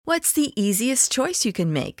What's the easiest choice you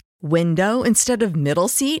can make? Window instead of middle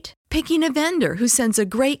seat? Picking a vendor who sends a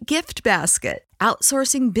great gift basket?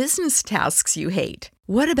 Outsourcing business tasks you hate?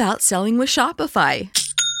 What about selling with Shopify?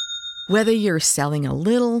 Whether you're selling a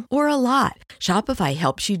little or a lot, Shopify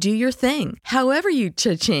helps you do your thing, however you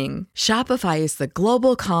cha-ching. Shopify is the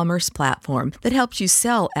global commerce platform that helps you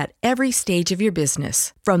sell at every stage of your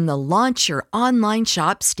business. From the launch your online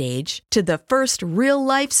shop stage to the first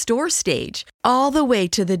real-life store stage, all the way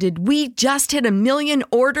to the did we just hit a million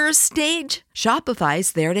orders stage.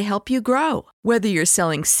 Shopify's there to help you grow. Whether you're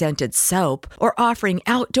selling scented soap or offering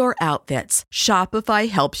outdoor outfits, Shopify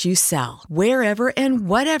helps you sell. Wherever and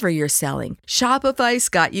whatever you're selling, Shopify's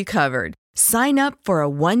got you covered. Sign up for a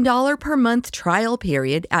 $1 per month trial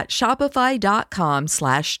period at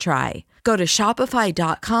shopify.com/try. Go to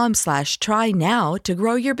shopify.com/try now to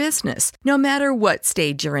grow your business, no matter what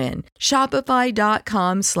stage you're in.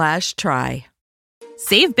 Shopify.com/try.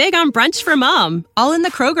 Save big on brunch for mom, all in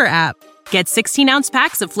the Kroger app. Get 16-ounce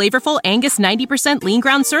packs of flavorful Angus 90% lean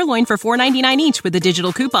ground sirloin for $4.99 each with a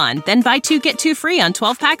digital coupon. Then buy 2, get 2 free on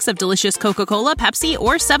 12 packs of delicious Coca-Cola, Pepsi,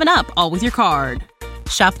 or 7-Up, all with your card.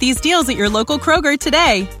 Shop these deals at your local Kroger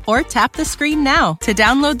today, or tap the screen now to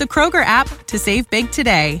download the Kroger app to save big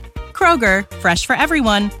today. Kroger, fresh for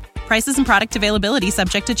everyone. Prices and product availability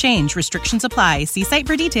subject to change. Restrictions apply. See site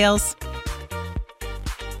for details.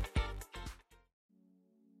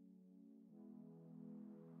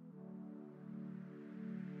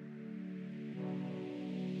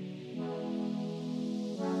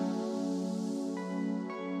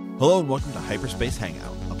 Hello and welcome to Hyperspace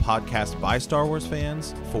Hangout, a podcast by Star Wars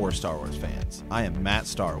fans for Star Wars fans. I am Matt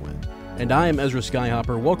Starwind. And I am Ezra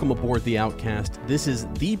Skyhopper. Welcome aboard The Outcast. This is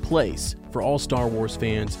the place for all Star Wars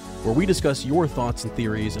fans where we discuss your thoughts and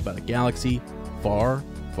theories about a galaxy far,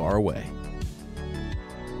 far away.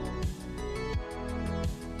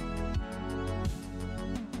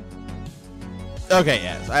 Okay,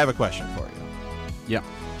 Ez, I have a question for you. Yeah.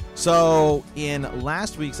 So, in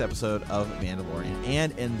last week's episode of Mandalorian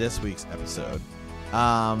and in this week's episode,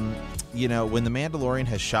 when the Mandalorian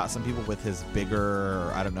has shot some people with his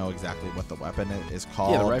bigger, I don't know exactly what the weapon is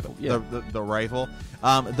called. Yeah, the rifle. Yeah. The rifle.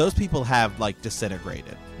 Those people have,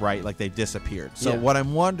 disintegrated, right? Like, they've disappeared. So, what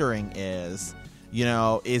I'm wondering is,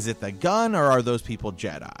 is it the gun or are those people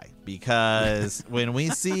Jedi? Because when we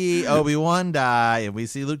see Obi-Wan die and we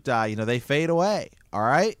see Luke die, they fade away, all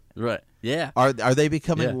right? Right. Yeah. Are they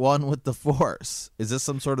becoming one with the Force? Is this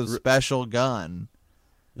some sort of special gun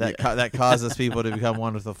that that causes people to become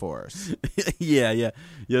one with the Force? Yeah.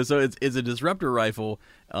 So it's a disruptor rifle,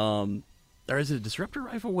 or is it a disruptor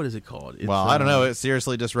rifle? What is it called? I don't know. It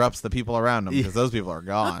seriously disrupts the people around them because those people are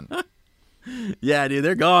gone. Yeah, dude,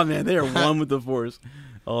 they're gone, man. They are one with the Force.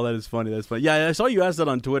 Oh, that is funny. That's funny. Yeah, I saw you ask that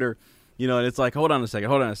on Twitter. And it's like, hold on a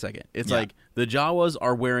second. It's like the Jawas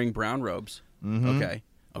are wearing brown robes. Mm-hmm.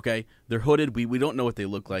 Okay, they're hooded. We don't know what they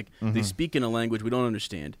look like. Mm-hmm. They speak in a language we don't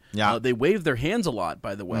understand. Yeah, they wave their hands a lot,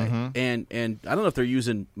 by the way. Mm-hmm. And I don't know if they're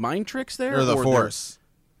using mind tricks there or the Force.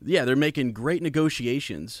 They're making great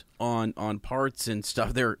negotiations on parts and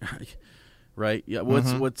stuff. They're right. Yeah.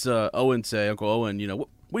 What's Owen say? Uncle Owen.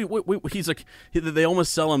 He's like they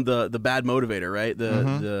almost sell him the bad motivator, right?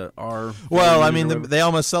 The R. Well, I mean, they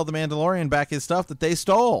almost sell the Mandalorian back his stuff that they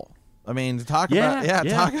stole. I mean, talk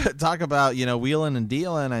about wheeling and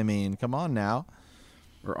dealing. I mean, come on now.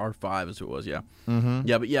 Or R5 as it was, yeah. Mm-hmm.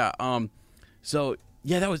 Yeah, but so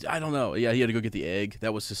that was, I don't know. Yeah, he had to go get the egg.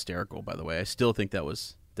 That was hysterical, by the way. I still think that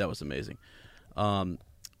was amazing. But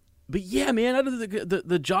yeah, man,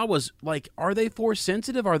 the Jawas, like, are they Force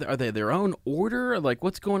sensitive? Are they their own order? Like,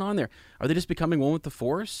 what's going on there? Are they just becoming one with the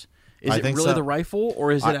Force? Is it really the rifle,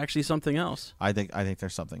 or is it actually something else? I think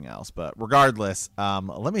there's something else. But regardless,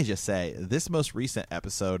 let me just say, this most recent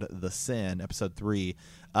episode, The Sin, episode 3,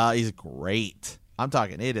 is great. I'm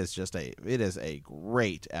talking, it is a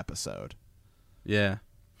great episode. Yeah.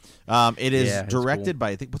 It is directed by,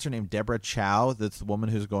 I think, what's her name? Deborah Chow. That's the woman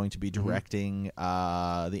who's going to be directing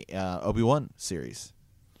the Obi-Wan series.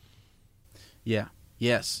 Yeah.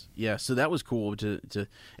 Yes. Yeah. So that was cool.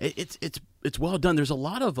 It's well done. There's a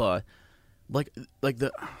lot of I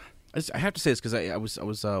have to say this because I was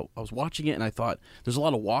watching it and I thought there's a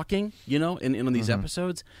lot of walking, in these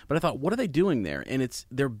episodes. But I thought, what are they doing there? And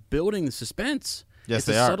they're building the suspense. Yes,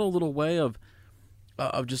 it's a subtle little way of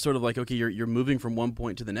just sort of like, okay, you're moving from one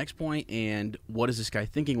point to the next point, and what is this guy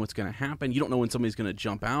thinking? What's going to happen? You don't know when somebody's going to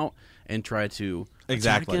jump out and try to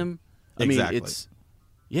attack him. I mean,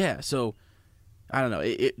 so I don't know.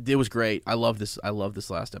 It was great. I love this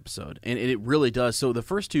last episode, and it really does. So the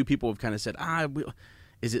first two people have kind of said,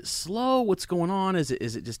 is it slow? What's going on? Is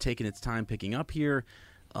it just taking its time picking up here?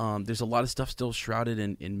 There's a lot of stuff still shrouded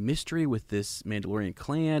in mystery with this Mandalorian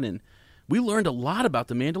clan, and we learned a lot about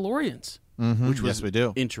the Mandalorians, which was we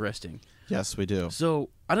do. interesting. Yes, we do. So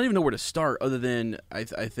I don't even know where to start, other than I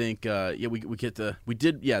think the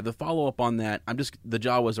follow up on that. The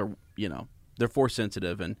Jawas are they're force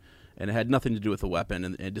sensitive, and it had nothing to do with the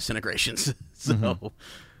weapon and disintegrations. So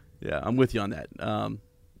yeah, I'm with you on that.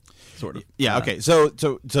 Sort of. Yeah. Okay. So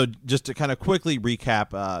just to kind of quickly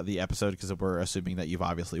recap the episode, because we're assuming that you've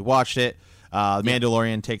obviously watched it. The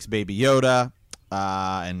Mandalorian takes Baby Yoda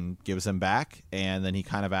and gives him back, and then he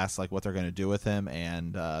kind of asks like what they're going to do with him,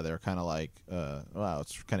 and they're kind of like, "Wow,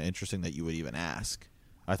 it's kind of interesting that you would even ask."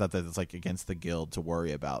 I thought that it's like against the guild to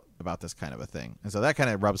worry about this kind of a thing, and so that kind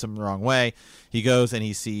of rubs him the wrong way. He goes and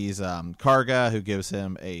he sees Karga, who gives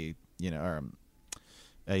him a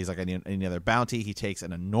he's like any other bounty. He takes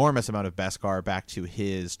an enormous amount of Beskar back to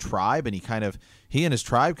his tribe, and he and his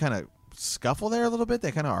tribe kind of scuffle there a little bit.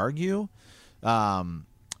 They kind of argue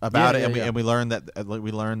about it, and we learn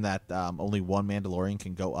that only one Mandalorian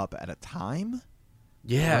can go up at a time.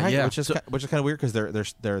 Yeah, right? yeah, which is kind of weird because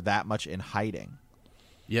they're that much in hiding.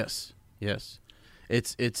 Yes.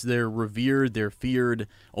 It's they're revered, they're feared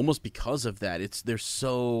almost because of that. They're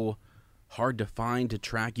so hard to find, to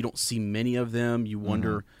track. You don't see many of them. You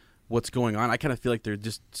wonder what's going on. I kind of feel like they're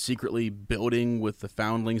just secretly building with the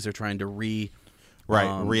foundlings. They're trying to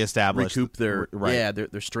reestablish, recoup their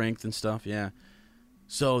strength and stuff. Yeah.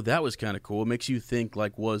 So that was kind of cool. It makes you think,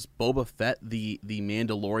 like, was Boba Fett the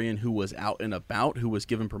Mandalorian who was out and about, who was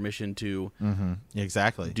given permission to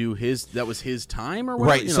exactly do that was his time or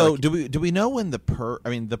whatever? Right. So do we know when the Purge,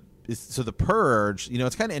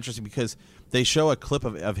 it's kind of interesting because they show a clip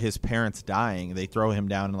of his parents dying. They throw him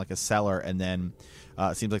down in like a cellar, and then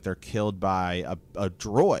it seems like they're killed by a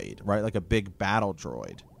droid, right? Like a big battle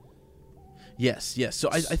droid. Yes. So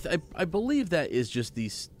I believe that is just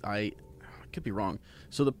these. I could be wrong.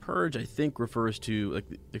 So the Purge, I think, refers to, like,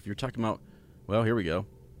 if you're talking about, well, here we go,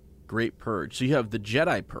 Great Purge. So you have the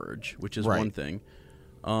Jedi Purge, which is one thing.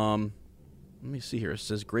 Let me see here. It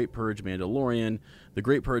says Great Purge Mandalorian. The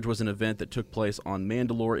Great Purge was an event that took place on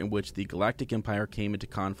Mandalore in which the Galactic Empire came into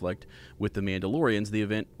conflict with the Mandalorians. The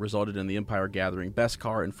event resulted in the Empire gathering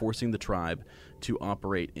Beskar and forcing the tribe to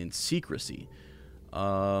operate in secrecy.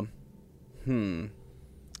 Yeah,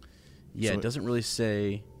 it doesn't really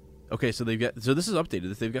say. Okay, so this is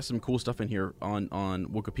updated. They've got some cool stuff in here on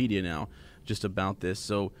Wikipedia now, just about this.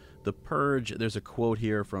 So the Purge. There's a quote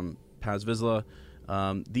here from Paz Vizsla.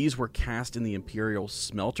 These were cast in the Imperial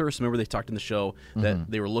smelter. So remember they talked in the show that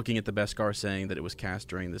they were looking at the Beskar, saying that it was cast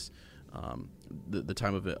during this the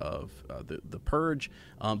time of the Purge.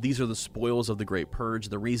 These are the spoils of the Great Purge.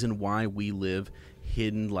 The reason why we live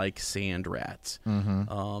hidden like sand rats.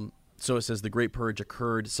 So it says the Great Purge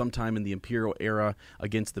occurred sometime in the Imperial era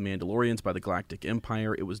against the Mandalorians by the Galactic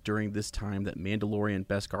Empire. It was during this time that Mandalorian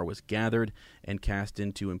Beskar was gathered and cast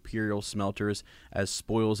into Imperial smelters as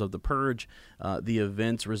spoils of the Purge. The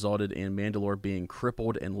events resulted in Mandalore being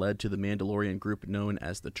crippled and led to the Mandalorian group known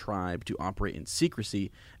as the Tribe to operate in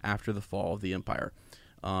secrecy after the fall of the Empire.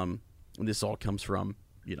 And this all comes from,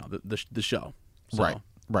 the show. So,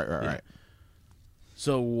 Right.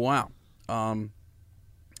 So, wow.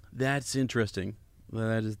 That's interesting.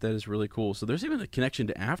 That is really cool. So there's even a connection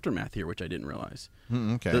to Aftermath here, which I didn't realize.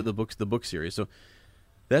 Okay. The book series. So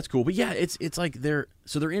that's cool. But yeah, it's like they're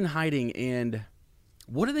in hiding, and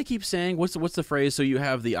what do they keep saying? What's the phrase? So you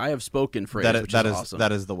have the "I have spoken" phrase, which is awesome.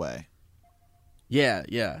 That is the way. Yeah.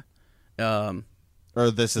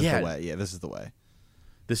 Or this is the way. Yeah, this is the way.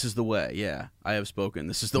 This is the way. Yeah, I have spoken.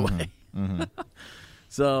 This is the way.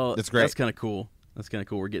 So that's great. That's kind of cool.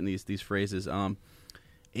 We're getting these phrases.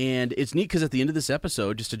 And it's neat because at the end of this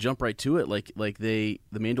episode, just to jump right to it, the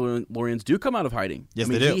Mandalorians do come out of hiding. Yes,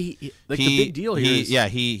 they do. The big deal here is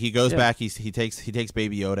he goes back. He takes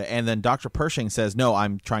Baby Yoda, and then Dr. Pershing says, "No,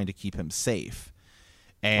 I'm trying to keep him safe."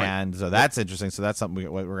 And so that's interesting. So that's something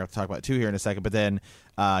we're going to talk about too here in a second. But then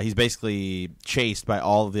he's basically chased by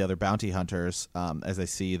all of the other bounty hunters as they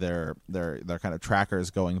see their kind of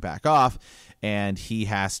trackers going back off, and he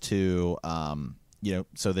has to.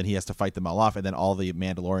 So then he has to fight them all off, and then all the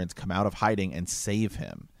Mandalorians come out of hiding and save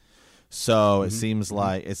him. So it seems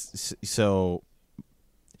like it's so.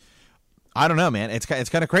 I don't know, man. It's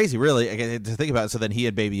kind of crazy, really, to think about it. So then he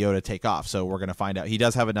had Baby Yoda take off. So we're going to find out. He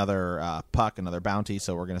does have another puck, another bounty.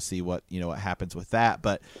 So we're going to see what happens with that.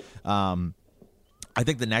 But I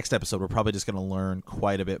think the next episode we're probably just going to learn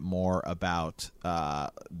quite a bit more about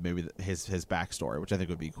maybe his backstory, which I think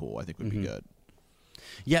would be cool. I think would be good.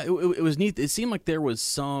 Yeah, it was neat. It seemed like there was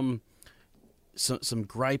some some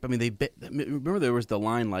gripe. I mean, remember there was the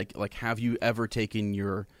line like have you ever taken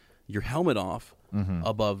your helmet off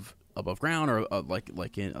above ground or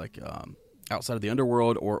outside of the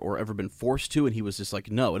underworld or ever been forced to? And he was just like,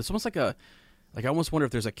 no. And it's almost like I almost wonder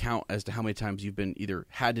if there's a count as to how many times you've been either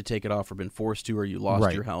had to take it off or been forced to, or you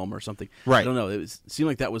lost your helm or something. Right. I don't know. It seemed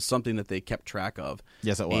like that was something that they kept track of.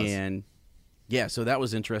 Yes, it was. And yeah, so that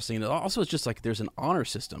was interesting. And also, it's just like there's an honor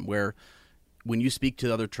system where when you speak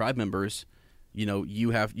to other tribe members,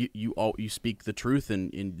 you speak the truth,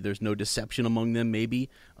 and there's no deception among them. Maybe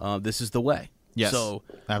this is the way. Yes. So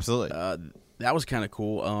absolutely. That was kind of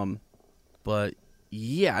cool. But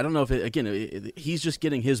yeah, I don't know if he's just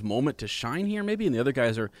getting his moment to shine here, maybe, and the other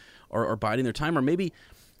guys are biding their time, or maybe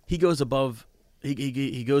he goes above.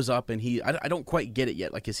 He goes up, and I don't quite get it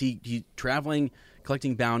yet. Like, is he traveling,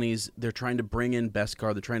 collecting bounties? They're trying to bring in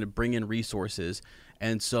Beskar. They're trying to bring in resources,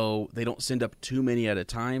 and so they don't send up too many at a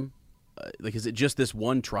time. Like, is it just this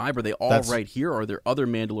one tribe? Are they all right here? Or are there other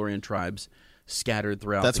Mandalorian tribes scattered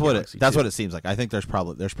throughout? That's what it seems like. I think there's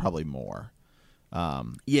probably more.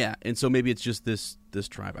 Yeah, and so maybe it's just this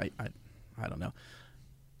tribe. I don't know.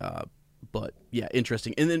 But yeah,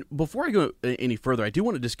 interesting. And then before I go any further, I do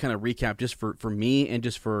want to just kind of recap, just for me and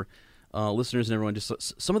just for listeners and everyone,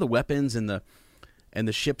 just some of the weapons and the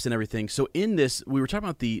ships and everything. So in this, we were talking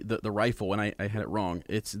about the rifle, and I had it wrong.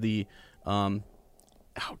 It's the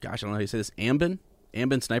oh gosh, I don't know how you say this. Ambin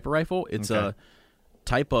sniper rifle. It's a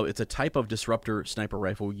type of disruptor sniper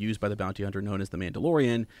rifle used by the bounty hunter known as the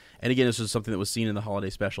Mandalorian. And again, this was something that was seen in the holiday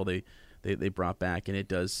special they brought back, and it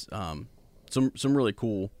does some really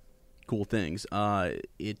cool things.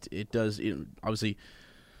 It does obviously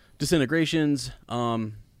disintegrations.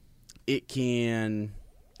 It can.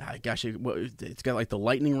 It's got like the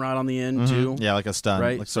lightning rod on the end too. Yeah, like a stun,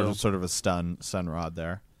 right? Like sort of a stun rod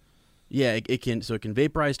there. Yeah, it can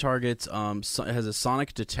vaporize targets. It has a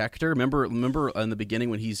sonic detector. Remember in the beginning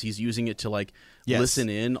when he's using it to like listen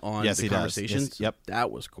in on the conversations. Yes, yep,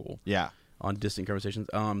 that was cool. Yeah, on distant conversations.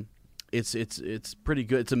 It's pretty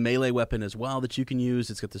good. It's a melee weapon as well that you can use.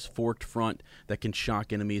 It's got this forked front that can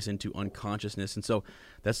shock enemies into unconsciousness, and so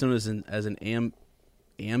that's known as an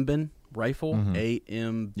Ambin rifle.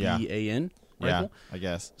 AMBAN rifle. Yeah, I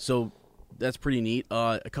guess. So that's pretty neat.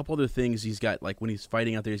 A couple other things he's got, like when he's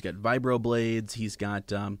fighting out there, he's got vibro blades. He's got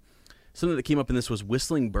something that came up in this was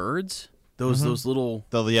whistling birds. Those little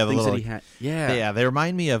things that he had. Yeah, they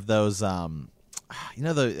remind me of those. What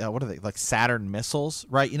are they, like Saturn missiles,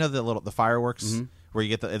 right? You know the fireworks where you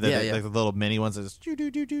get the little mini ones that just do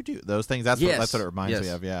those things. That's what it reminds me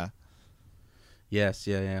of. Yeah. Yes.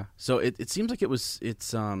 Yeah. So it seems like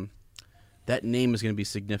it's that name is going to be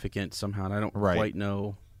significant somehow, and I don't quite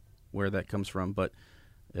know where that comes from. But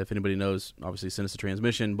if anybody knows, obviously send us a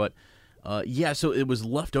transmission. But so it was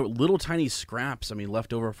left over, little tiny scraps. I mean,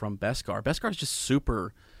 left over from Beskar. Beskar is just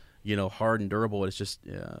super, hard and durable. It's just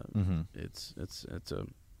it's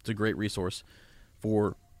a great resource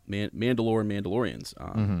for Mandalorians.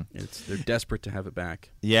 They're desperate to have it back.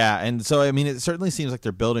 Yeah, and so I mean, it certainly seems like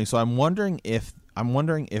they're building. So I'm wondering if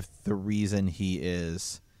the reason he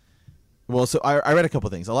is. Well, so I read a couple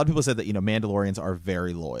things. A lot of people said that Mandalorians are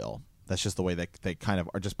very loyal. That's just the way they kind of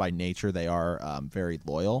are. Just by nature, they are very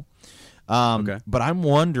loyal. But I'm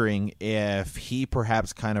wondering if he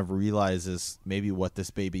perhaps kind of realizes maybe what this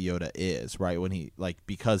Baby Yoda is, right? When he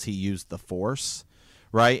because he used the Force,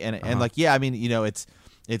 right? And I mean,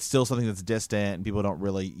 it's still something that's distant and people don't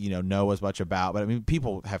really know as much about. But I mean,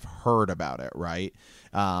 people have heard about it, right?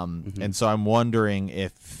 And so I'm wondering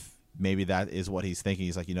if maybe that is what he's thinking.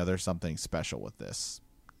 He's like, there's something special with this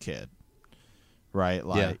kid, right?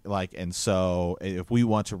 And so if we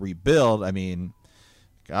want to rebuild, I mean,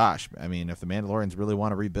 gosh, if the Mandalorians really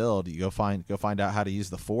want to rebuild, you go find out how to use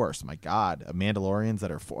the Force. My God, Mandalorians that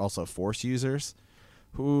are also Force users.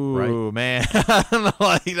 Ooh, man!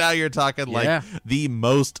 Now you're talking the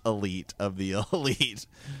most elite of the elite.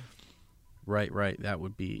 Right. That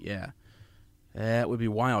would be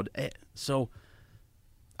wild. So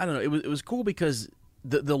I don't know. It was cool because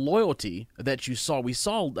the loyalty that we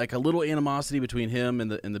saw like a little animosity between him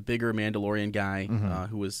and the bigger Mandalorian guy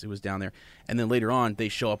who was down there, and then later on they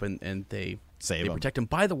show up and they protect him.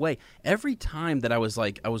 By the way, every time that I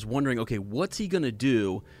was wondering, okay, what's he gonna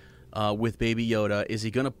do with Baby Yoda? Is he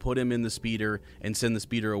gonna put him in the speeder and send the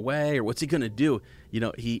speeder away, or what's he gonna do?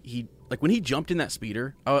 He like when he jumped in that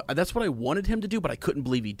speeder, that's what I wanted him to do, but I couldn't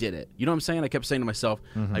believe he did it. You know what I'm saying? I kept saying to myself,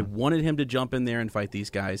 I wanted him to jump in there and fight these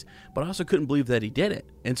guys, but I also couldn't believe that he did it.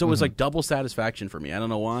 And so it was like double satisfaction for me. I don't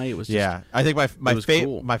know why. It was just, I think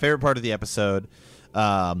my favorite part of the episode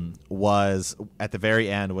was at the very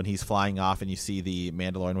end when he's flying off and you see the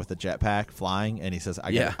Mandalorian with the jetpack flying, and he says,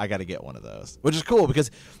 I got to get one of those, which is cool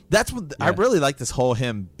because that's what I really like, this whole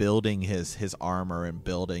him building his armor and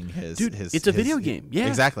building his it's a video game. Yeah,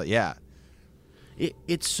 exactly. Yeah.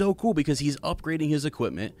 It's so cool because he's upgrading his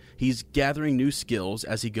equipment. He's gathering new skills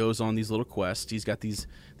as he goes on these little quests. He's got these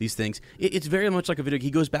things. It's very much like a video.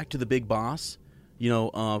 He goes back to the big boss,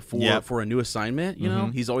 for a new assignment. You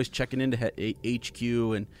know, he's always checking into HQ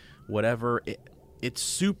and whatever. It's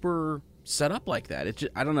super set up like that.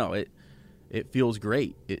 I don't know. It feels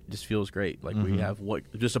great. It just feels great. Like we have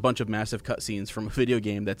just a bunch of massive cutscenes from a video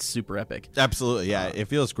game that's super epic. Absolutely, yeah. It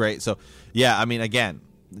feels great. So, yeah, I mean, again,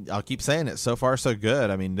 I'll keep saying it. So far, so good.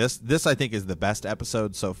 I mean, this I think is the best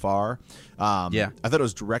episode so far. I thought it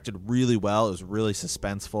was directed really well. It was really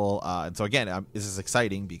suspenseful. And so again, this is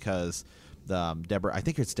exciting because Deborah, I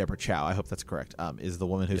think it's Deborah Chow, I hope that's correct, is the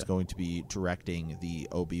woman who's going to be directing the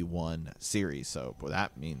Obi-Wan series. So I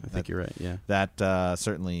think you're right. Yeah, that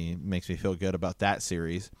certainly makes me feel good about that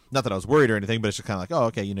series. Not that I was worried or anything, but it's just kind of like, oh,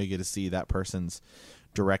 okay, you get to see that person's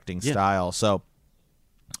directing style. So.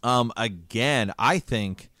 Again, I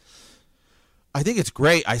think it's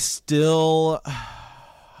great. I still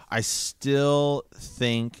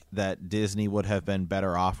think that Disney would have been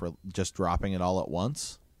better off just dropping it all at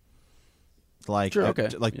once. Like, sure, okay.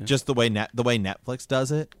 Just the way Netflix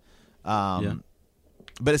does it. But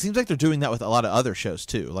it seems like they're doing that with a lot of other shows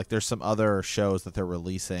too. Like, there's some other shows that they're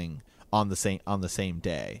releasing on the same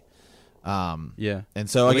day. And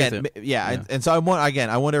so again, and so I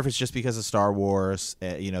wonder if it's just because of Star Wars.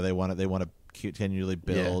 They want to continually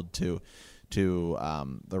build to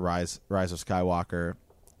the rise of Skywalker,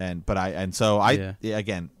 but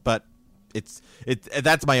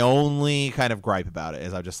that's my only kind of gripe about it,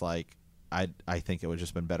 is I'm just like, I think it would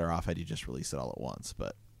just been better off had you just released it all at once.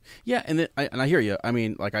 But yeah, and I hear you. I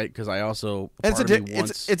mean, because I also it's a different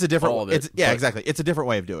exactly. It's a different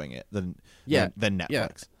way of doing it than Netflix. Yeah.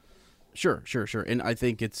 Sure. And I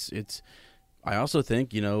think it's I also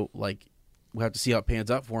think, we'll have to see how it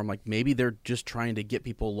pans out for them. Like, maybe they're just trying to get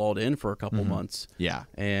people lulled in for a couple months. Yeah.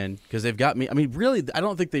 And because they've got me, I mean, really, I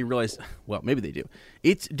don't think they realize, well, maybe they do.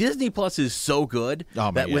 It's Disney Plus is so good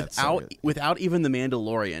that without even The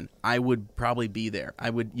Mandalorian, I would probably be there. I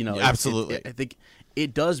would, absolutely. I think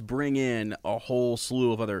it does bring in a whole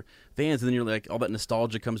slew of other fans, and then you're like, all that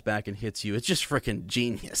nostalgia comes back and hits you. It's just freaking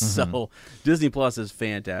genius. So Disney Plus is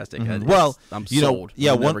fantastic. Well, I'm sold.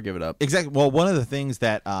 I'll never give it up. Exactly. Well, one of the things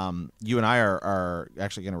that you and I are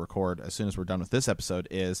actually going to record as soon as we're done with this episode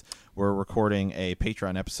is we're recording a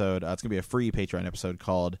Patreon episode. It's going to be a free Patreon episode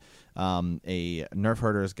called A Nerf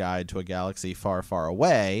Herder's Guide to a Galaxy Far, Far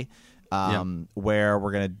Away, where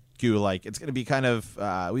we're going to do, it's going to be kind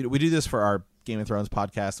of we do this for our Game of Thrones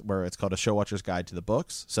podcast, where it's called A Show Watcher's Guide to the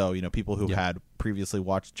Books. So, people who had previously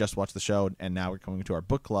watched the show and now we're coming to our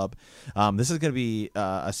book club. This is going to be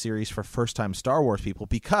a series for first-time Star Wars people,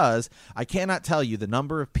 because I cannot tell you the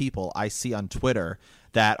number of people I see on Twitter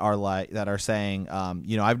that are saying,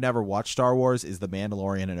 I've never watched Star Wars. Is The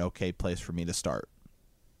Mandalorian an okay place for me to start?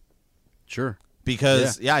 Sure.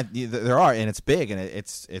 Because there are, and it's big, and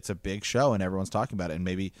it's a big show, and everyone's talking about it, and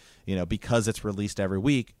maybe because it's released every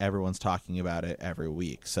week, everyone's talking about it every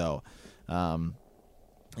week. So, we'll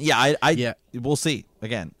see.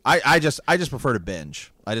 Again, I just prefer to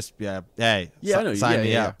binge. Sign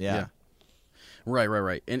me up. Yeah.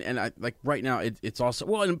 Right. And I right now it's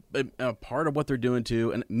also a part of what they're doing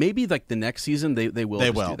too, and maybe the next season they will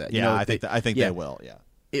do that. Yeah, I think they will. Yeah.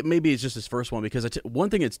 Maybe it's just his first one, because one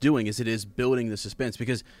thing it's doing is it is building the suspense,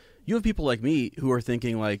 because you have people like me who are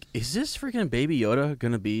thinking is this freaking Baby Yoda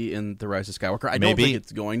going to be in The Rise of Skywalker? I don't think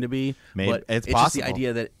it's going to be, but it's possible. Just the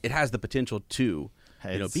idea that it has the potential to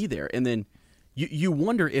be there. And then you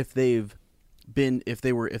wonder if there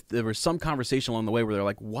was some conversation along the way where they're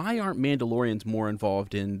like, why aren't Mandalorians more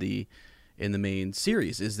involved in the main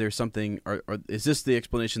series? Is there something, or is this the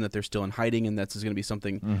explanation that they're still in hiding, and that's going to be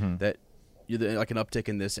something that like an uptick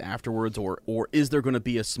in this afterwards, or is there going to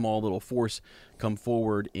be a small little force come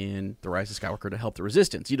forward in The Rise of Skywalker to help the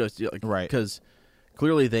Resistance? Right? Because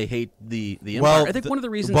clearly they hate the Empire. Well, I think one of the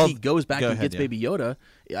reasons he goes back and gets Baby Yoda.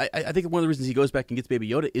 I think one of the reasons he goes back and gets Baby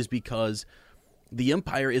Yoda is because the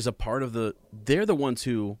Empire is a part of they're the ones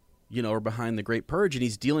who are behind the Great Purge, and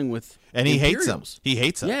he's dealing with he hates them. He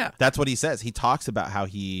hates them. Yeah, that's what he says. He talks about how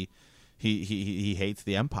he hates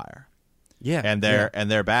the Empire. Yeah, and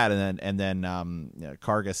they're bad, and then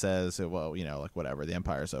Karga says, well, whatever, the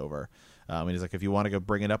Empire's over. And he's like, if you want to go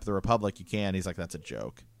bring it up to the Republic, you can. He's like, that's a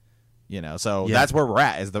joke, So that's where we're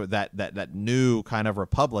at, is that new kind of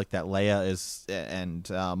republic that Leia is and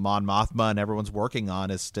Mon Mothma and everyone's working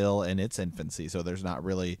on is still in its infancy. So there's not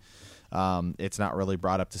really, it's not really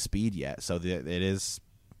brought up to speed yet. So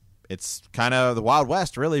it's kind of the Wild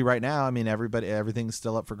West really right now. I mean, everything's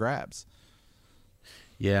still up for grabs.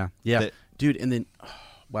 Yeah, dude. And then,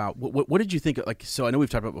 wow, what did you think? Like, so I know we've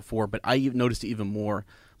talked about it before, but I noticed even more.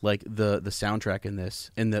 Like the soundtrack in this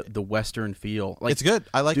and the Western feel, like it's good.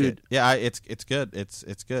 I like it. Yeah, it's good.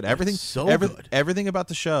 It's good. Everything good. Everything about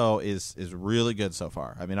the show is really good so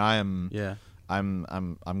far. I mean, I'm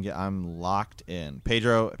locked in.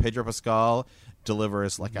 Pedro Pascal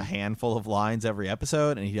delivers like a handful of lines every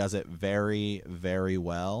episode, and he does it very, very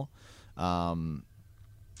well. And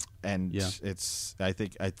it's I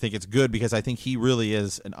think it's good because I think he really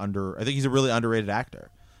is he's a really underrated actor.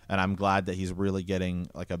 And I'm glad that he's really getting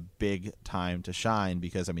like a big time to shine,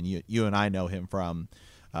 because I mean, you and I know him from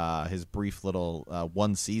his brief little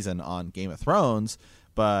one season on Game of Thrones,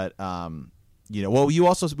 but we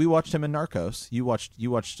watched him in Narcos. You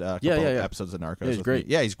watched a couple episodes of Narcos. Yeah, he's great.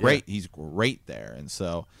 Yeah, he's great. Yeah. He's great there, and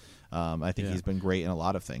so I think he's been great in a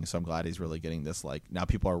lot of things. So I'm glad he's really getting this. Like, now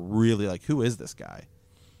people are really like, who is this guy?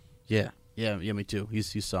 Yeah, me too.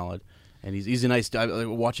 He's solid. And he's a nice guy.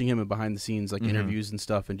 Watching him behind the scenes, like interviews and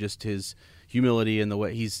stuff, and just his humility and the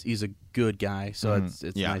way he's a good guy. So it's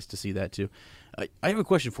nice to see that too. I have a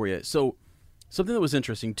question for you. So something that was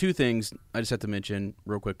interesting. Two things I just have to mention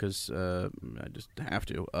real quick because I just have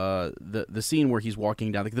to. The scene where he's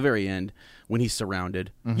walking down, like the very end when he's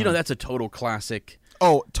surrounded. That's a total classic.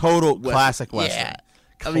 Oh, total classic Western. Yeah.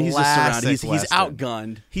 I mean, he's just surrounded. He's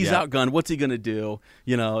outgunned. He's outgunned. What's he gonna do?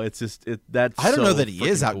 It's just that's. I don't know that he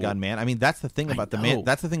is cool. outgunned, man. I mean, that's the thing about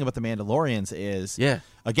that's the thing about the Mandalorians is. Yeah.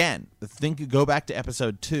 Again, go back to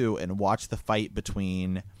episode 2 and watch the fight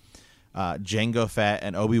between Jango Fett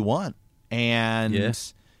and Obi-Wan, and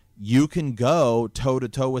you can go toe to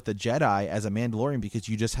toe with the Jedi as a Mandalorian because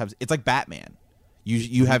you just have. It's like Batman.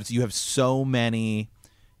 You have so many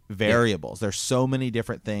variables. There's so many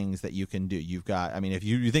different things that you can do. You've got, I mean, if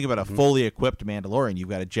you think about a fully equipped Mandalorian, you've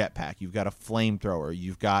got a jetpack, you've got a flamethrower,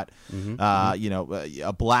 you've got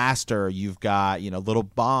a blaster, you've got little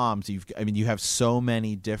bombs. You have so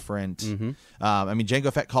many different. I mean,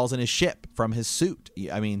 Jango Fett calls in his ship from his suit.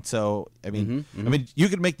 I mean, you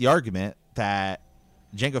could make the argument that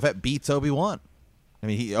Jango Fett beats Obi-Wan. I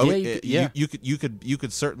mean, you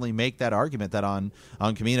could certainly make that argument that on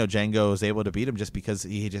Kamino, Jango is able to beat him just because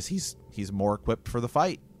he's more equipped for the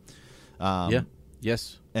fight.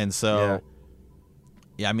 Yes. And so,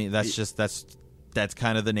 I mean, that's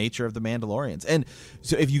kind of the nature of the Mandalorians. And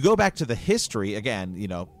so, if you go back to the history again,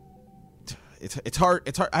 it's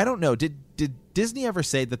hard. I don't know. Did Disney ever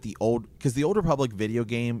say that because the Old Republic video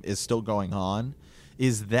game is still going on?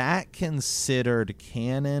 Is that considered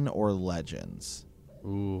canon or Legends?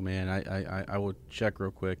 Ooh, man, I will check real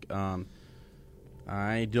quick.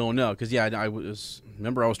 I don't know because I was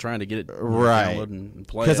trying to get it download and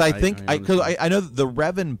play. Because I know the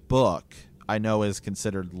Revan book I know is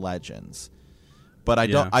considered Legends, but I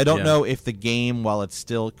don't know if the game, while it's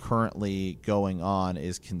still currently going on,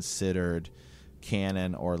 is considered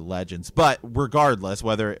canon or Legends. But regardless,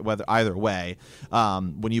 whether either way,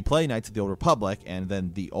 when you play Knights of the Old Republic and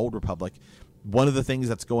then the Old Republic, one of the things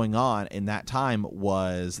that's going on in that time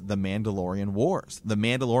was the Mandalorian Wars. The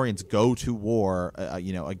Mandalorians go to war,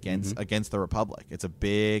 against the Republic. It's a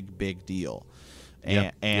big deal,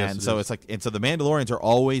 and so it's like, and so the Mandalorians are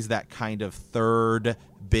always that kind of third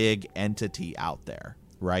big entity out there,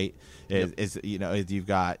 right? You've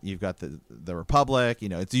got the Republic.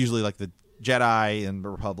 It's usually like the Jedi and the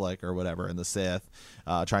Republic or whatever, and the Sith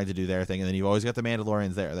trying to do their thing, and then you've always got the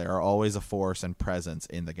Mandalorians there. They are always a force and presence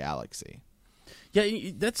in the galaxy.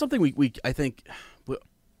 Yeah, that's something we I think,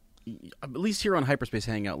 at least here on Hyperspace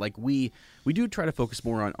Hangout, like we do try to focus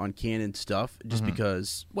more on canon stuff, just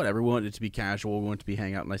because whatever, we want it to be casual, we want it to be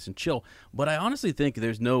hang out nice and chill. But I honestly think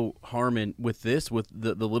there's no harm in with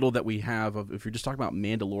the little that we have of, if you're just talking about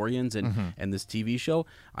Mandalorians and this TV show,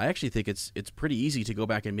 I actually think it's pretty easy to go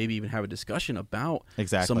back and maybe even have a discussion about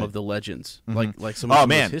some of the legends, like some of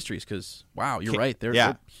those histories, because wow, you're right, they're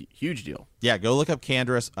a huge deal. Yeah, go look up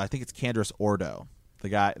Candorus. I think it's Candorus Ordo. The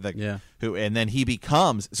guy who, and then he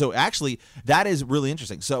becomes, so actually that is really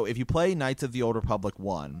interesting. So if you play Knights of the Old Republic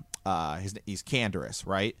 1, he's Canderous,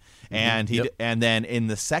 right? And and then in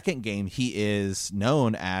the second game he is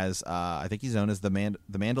known as I think he's known as the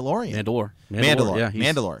Mandalorian.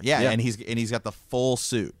 Mandalore. Yeah, and he's got the full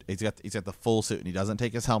suit. He's got the full suit, and he doesn't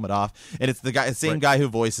take his helmet off. And it's the same guy who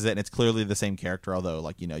voices it, and it's clearly the same character. Although,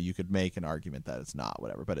 like, you could make an argument that it's not,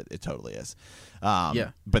 whatever, but it totally is.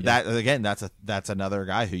 But that again, that's another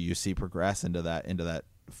guy who you see progress into that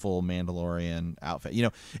full Mandalorian outfit.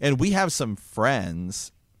 And we have some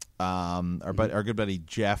friends. Our good buddy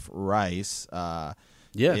Jeff Rice,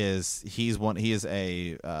 he is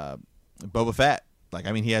a Boba Fett. Like,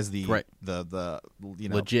 I mean, he has the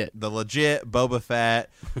legit Boba Fett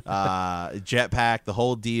jetpack, the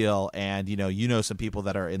whole deal, and some people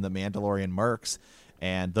that are in the Mandalorian mercs.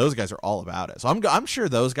 And those guys are all about it. So I'm sure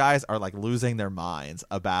those guys are like losing their minds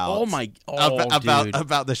about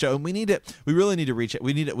about the show. And we really need to reach out.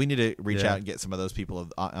 We need to reach out and get some of those people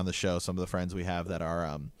on the show. Some of the friends we have that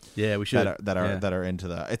are we should that are into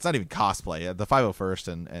the. It's not even cosplay. The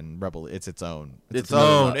 501st and Rebel. It's its own. It's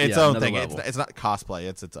its own thing. It's not cosplay.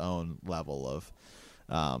 It's its own level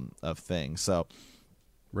of things. So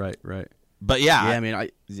right. But yeah, I mean,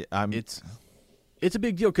 it's a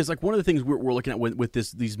big deal because, like, one of the things we're looking at with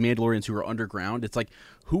these Mandalorians who are underground, it's like,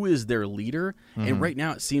 who is their leader? And right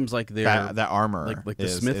now it seems like they're that armor, like the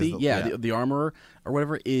smithy, the armorer or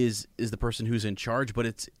whatever is the person who's in charge. But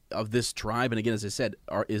it's of this tribe, and again, as I said,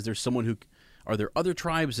 is there someone who? Are there other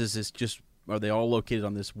tribes? Is this just? Are they all located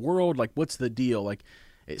on this world? Like, what's the deal? Like,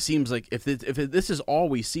 it seems like if this is all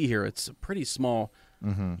we see here, it's a pretty small.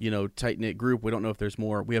 Tight-knit group. We don't know if there's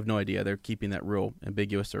more. We have no idea. They're keeping that real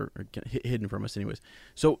ambiguous or hidden from us anyways.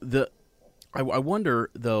 So I wonder,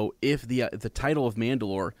 though, if the title of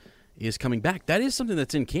Mandalore is coming back. That is something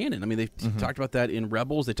that's in canon. I mean, they talked about that in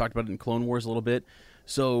Rebels. They talked about it in Clone Wars a little bit.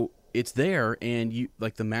 So it's there, and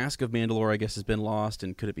the Mask of Mandalore, I guess, has been lost,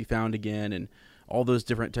 and could it be found again, and all those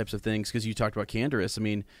different types of things, because you talked about Canderous. I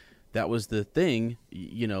mean, that was the thing,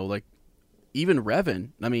 like, even Revan,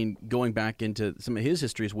 I mean, going back into some of his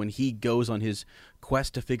histories, when he goes on his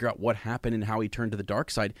quest to figure out what happened and how he turned to the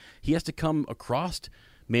dark side, he has to come across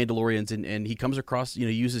Mandalorians, and he comes across,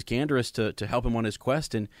 uses Canderous to help him on his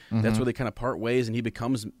quest, and that's where they kind of part ways, and he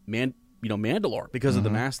becomes Mandalore because of the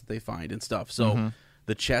mask that they find and stuff. So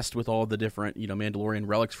the chest with all the different, Mandalorian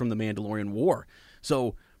relics from the Mandalorian War.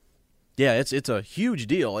 So yeah, it's a huge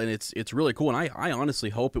deal, and it's really cool, and I honestly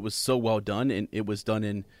hope it was so well done, and it was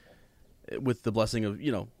done with the blessing of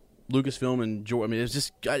Lucasfilm and George. I mean,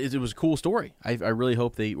 it was a cool story. I really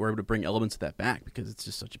hope they were able to bring elements of that back, because it's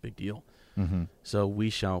just such a big deal. So we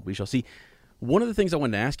shall see. One of the things I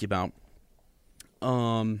wanted to ask you about,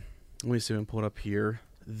 let me see if I can pull it up here.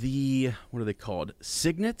 What are they called?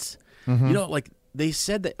 Signets. Like they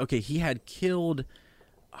said that he had killed.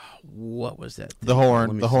 What was that thing? The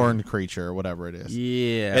horned creature, whatever it is.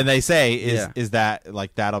 Yeah. And they say is that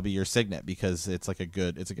like that'll be your signet, because it's a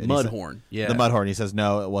good Mudhorn. Yeah. The Mudhorn. He says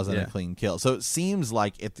no, it wasn't a clean kill. So it seems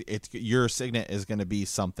like it's your signet is going to be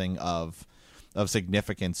something of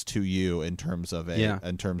significance to you in terms of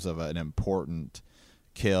an important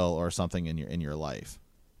kill or something in your life.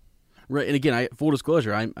 Right. And again, full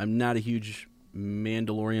disclosure, I'm not a huge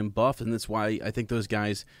Mandalorian buff, and that's why I think those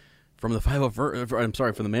guys from the from the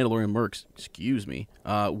Mandalorian mercs,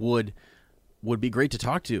 would be great to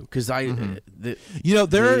talk to, because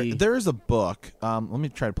there's a book. Let me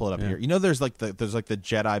try to pull it up here. There's like the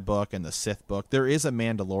Jedi book and the Sith book. There is a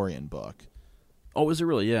Mandalorian book. Oh, is it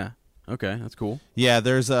really? Yeah. Okay, that's cool. Yeah,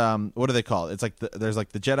 there's what do they call it? It's like there's like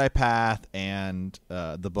the Jedi Path and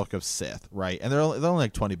the Book of Sith, right? And they're only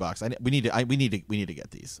like $20. We need to get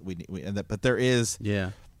these. But there is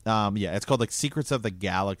it's called like Secrets of the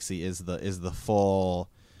Galaxy is the full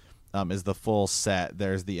set.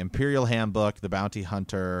 There's the Imperial Handbook, the Bounty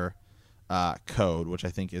Hunter Code, which I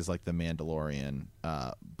think is like the Mandalorian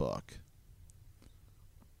book.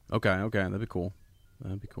 Okay, that'd be cool.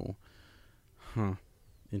 Huh.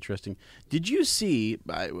 Interesting. Did you see?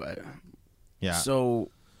 Yeah. So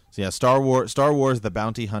Star Wars: The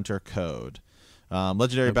Bounty Hunter Code.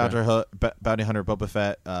 Legendary Bounty Hunter Boba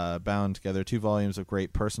Fett bound together 2 volumes of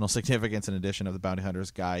great personal significance, in addition of the Bounty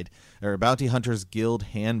Hunter's Guide or Bounty Hunter's Guild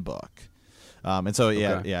Handbook. And so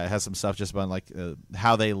it has some stuff just about like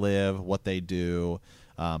how they live, what they do.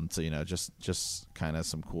 So just kind of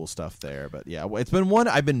some cool stuff there. But yeah, it's been one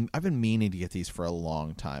I've been meaning to get these for a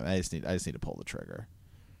long time. I just need to pull the trigger.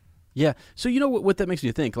 Yeah. So what that makes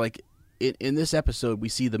me think, like in this episode, we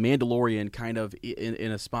see the Mandalorian kind of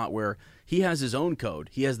in a spot where he has his own code.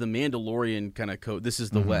 He has the Mandalorian kind of code. This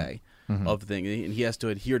is the way of the thing, and he has to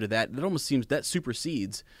adhere to that. It almost seems that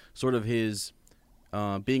supersedes sort of his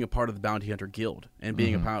being a part of the Bounty Hunter Guild and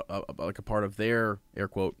being a part of their air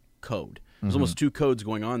quote code. There's almost two codes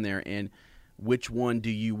going on there, and which one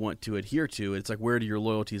do you want to adhere to? It's like, where do your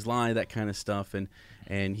loyalties lie, that kind of stuff.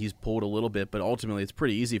 And he's pulled a little bit, but ultimately it's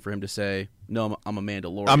pretty easy for him to say, no, I'm a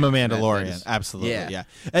Mandalorian. I'm a Mandalorian. Absolutely. Yeah.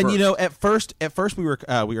 And at first we were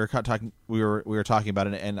talking about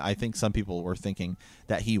it, and I think some people were thinking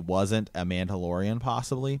that he wasn't a Mandalorian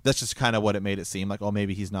possibly. That's just kind of what it made it seem like. Oh,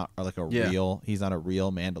 maybe he's not like he's not a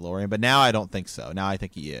real Mandalorian. But now I don't think so. Now I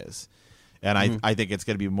think he is. And I think it's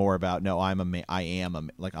going to be more about, no, I'm a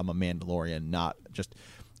Mandalorian, not just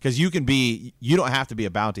because you don't have to be a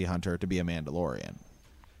bounty hunter to be a Mandalorian.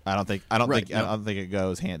 I don't think it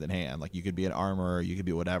goes hand in hand. Like, you could be an armorer, you could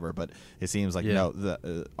be whatever, but it seems like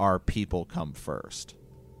our people come first.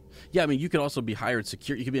 Yeah, I mean, you could also be hired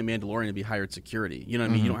security. You could be a Mandalorian and be hired security. You know what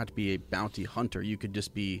I mean? You don't have to be a bounty hunter. You could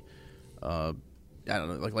just be, I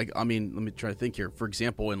don't know. I mean, let me try to think here. For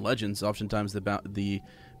example, in Legends, oftentimes the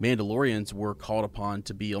Mandalorians were called upon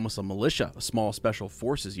to be almost a militia, a small special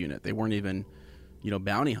forces unit. They weren't even,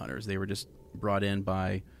 bounty hunters. They were just brought in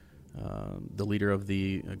by the leader of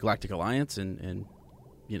the Galactic Alliance, and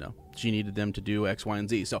she needed them to do X, Y, and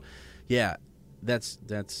Z. So, yeah, that's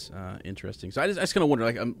interesting. So I just kind of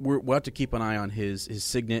wonder, we'll have to keep an eye on his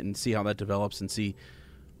signet and see how that develops, and see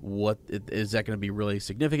is that going to be really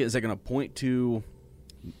significant? Is that going to point to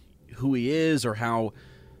who he is, or how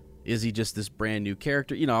is he just this brand new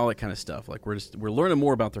character? All that kind of stuff. Like, we're learning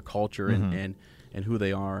more about their culture and who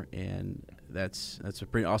they are, and that's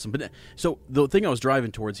pretty awesome. But so the thing I was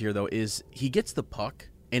driving towards here, though, is he gets the puck,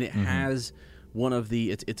 and it has one of the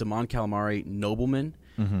it's a Mon Calamari nobleman,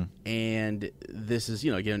 and this is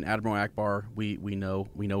again Admiral Akbar. We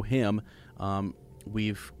know him.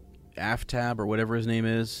 We've Aftab, or whatever his name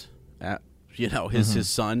is, his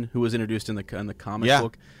son, who was introduced in the comic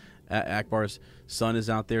book. Akbar's son is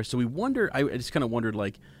out there, so we wonder. I just kind of wondered,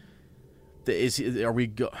 like,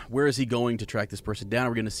 where is he going to track this person down? Are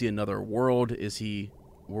we going to see another world?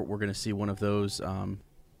 We're going to see one of those,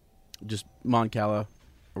 just Mon Cala?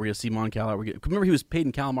 Are we going to see Mon Cala? Remember, he was paid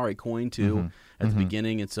in calamari coin too at the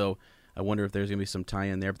beginning, and so I wonder if there's going to be some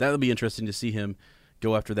tie-in there. But that'll be interesting to see him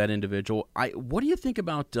go after that individual. What do you think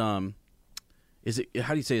about? How do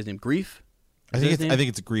you say his name? Grief? I think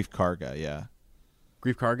it's Grief Karga. Yeah,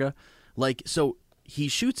 Grief Karga. Like, so he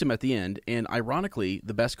shoots him at the end, and ironically,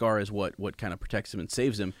 the Beskar is what kind of protects him and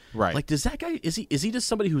saves him. Right. Like, does that guy is he just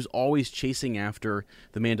somebody who's always chasing after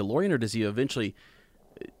the Mandalorian, or does he eventually,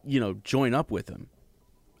 join up with him?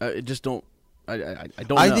 I don't.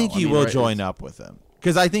 I think he will join up with him,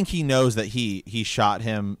 because I think he knows that he shot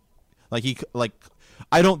him.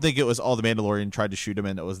 I don't think it was all the Mandalorian tried to shoot him,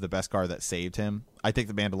 and it was the Beskar that saved him. I think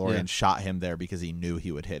the Mandalorian shot him there because he knew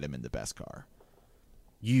he would hit him in the Beskar.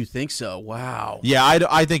 You think so? Wow. Yeah, I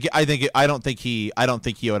don't think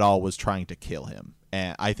he at all was trying to kill him,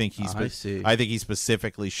 and I think I think he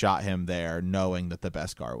specifically shot him there, knowing that the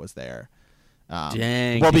Beskar was there.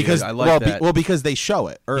 Dang. Well, because dude, I like that. Well, because they show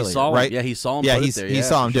it earlier, he saw right? Him, yeah, he saw him. Yeah, put it there. He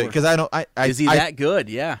saw him do it. Because is he that good?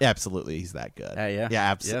 Yeah, absolutely, he's that good.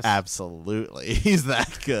 Yes. Absolutely, he's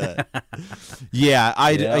that good.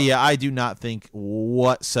 I do not think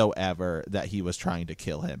whatsoever that he was trying to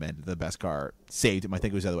kill him, and the Beskar saved him. I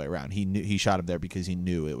think it was the other way around. He shot him there because he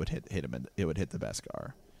knew it would hit him, and it would hit the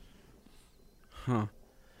Beskar. Huh.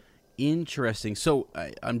 Interesting. So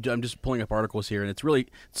I'm just pulling up articles here, and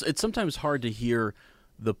it's sometimes hard to hear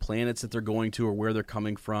the planets that they're going to or where they're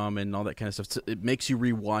coming from and all that kind of stuff. So it makes you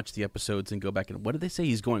rewatch the episodes and go back and, what did they say?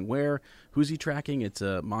 He's going where? Who's he tracking? It's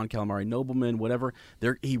a Mon Calamari nobleman, whatever.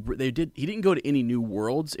 He didn't go to any new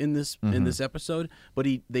worlds in this episode, but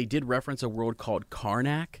they did reference a world called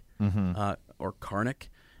Karnak, or Karnak.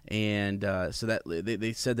 And so that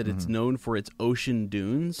they said that it's known for its ocean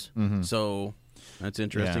dunes. So that's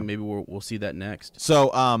interesting. Yeah. Maybe we'll see that next. So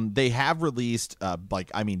they have released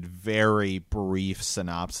very brief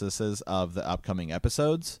synopsises of the upcoming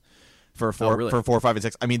episodes for 4, 5, and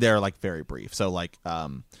 6. I mean, they're very brief. So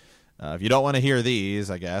if you don't want to hear these,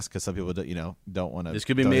 I guess, because some people don't want to. This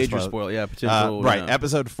could be major spoil. Yeah, potential. Right.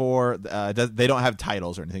 Episode 4. They don't have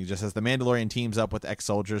titles or anything. It just says the Mandalorian teams up with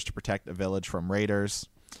ex-soldiers to protect a village from raiders.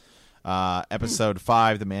 Episode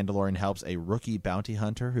 5, the Mandalorian helps a rookie bounty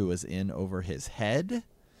hunter who is in over his head.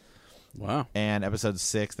 Wow. And episode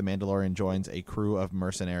 6, the Mandalorian joins a crew of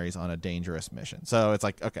mercenaries on a dangerous mission. So it's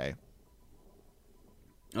okay.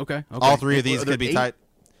 All 3 of these could be tied.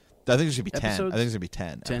 I think there should be 10. I think there's going to be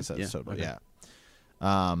 10 episodes. Yeah. So,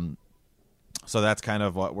 yeah. So that's kind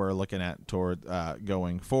of what we're looking at toward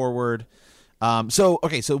going forward. So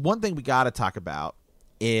one thing we got to talk about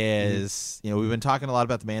is, we've been talking a lot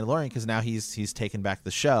about the Mandalorian because now he's taken back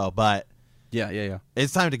the show, but yeah.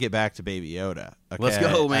 it's time to get back to Baby Yoda. Okay? Let's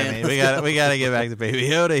go, man. I mean, we got to get back to Baby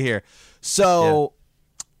Yoda here. So,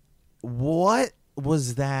 what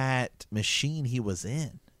was that machine he was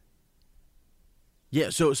in? Yeah,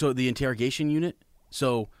 so the interrogation unit.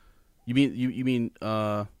 So you mean Baby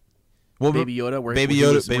Yoda? Where Baby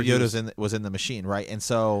Yoda was in the machine, right? And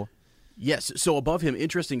so yes, so above him,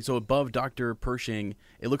 interesting. So above Dr. Pershing,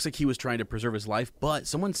 it looks like he was trying to preserve his life, but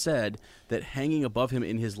someone said that hanging above him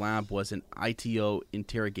in his lab was an ITO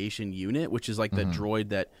interrogation unit, which is like the droid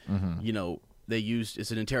that they used.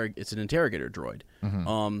 It's an interrogator droid.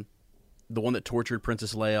 The one that tortured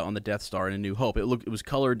Princess Leia on the Death Star in A New Hope. It was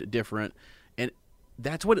colored different, and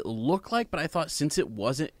that's what it looked like. But I thought since it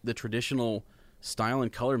wasn't the traditional style and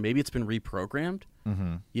color, maybe it's been reprogrammed.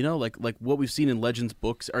 Like what we've seen in Legends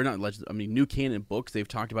books, or not Legends, I mean new canon books. They've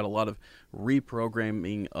talked about a lot of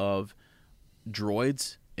reprogramming of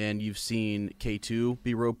droids, and you've seen K2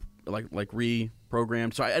 be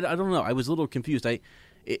reprogrammed. So I don't know. I was a little confused.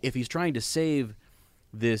 If he's trying to save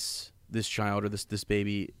this child or this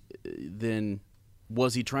baby, then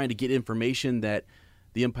was he trying to get information that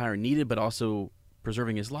the Empire needed, but also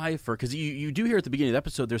preserving his life? Or because you do hear at the beginning of the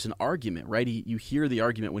episode, there's an argument, right? You hear the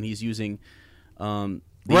argument when he's using the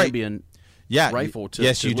Ambien rifle to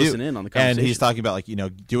listen in on the conversation. And he's talking about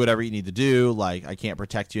do whatever you need to do. Like, I can't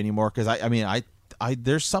protect you anymore because I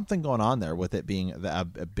there's something going on there with it being a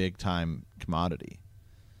big time commodity.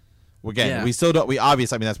 Again, we still don't. We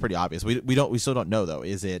obviously, that's pretty obvious. We still don't know though.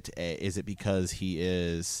 Is it because he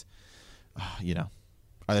is,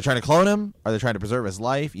 are they trying to clone him? Are they trying to preserve his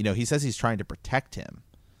life? He says he's trying to protect him.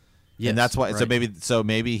 Yes, and that's why. Right. So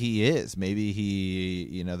maybe he is. Maybe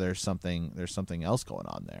he. There's something else going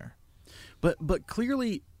on there. But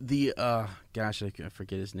clearly the gosh, I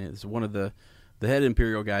forget his name. It's one of the head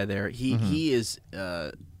Imperial guy there. He is.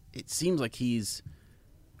 It seems like he's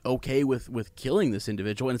okay with killing this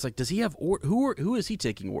individual, and it's like, does he have who is he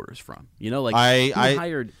taking orders from? Who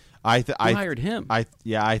hired him? I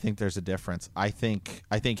think there's a difference. I think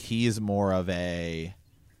he's more of a.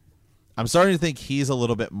 I'm starting to think he's a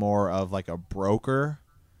little bit more of like a broker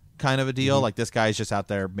kind of a deal. Like this guy's just out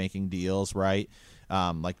there making deals, right?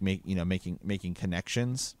 Making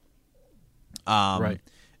connections. Right.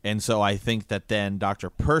 And so I think that then Dr.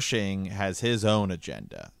 Pershing has his own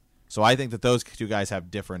agenda. So I think that those two guys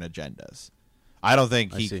have different agendas. I don't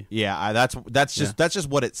think he. Yeah, that's just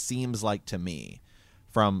what it seems like to me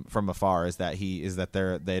from afar. Is that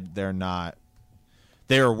they're not.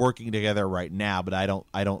 They are working together right now, but I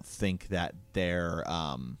don't think that they're.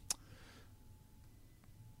 I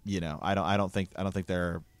don't think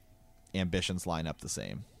their ambitions line up the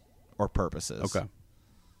same, or purposes. Okay.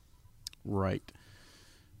 Right.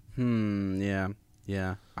 Yeah.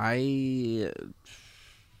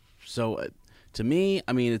 So, to me,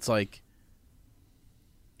 it's like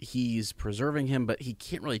he's preserving him, but he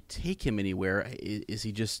can't really take him anywhere. Is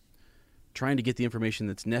he just trying to get the information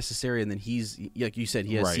that's necessary, and then he's, like you said,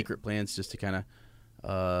 he has secret plans just to kind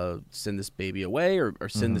of send this baby away or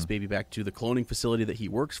send this baby back to the cloning facility that he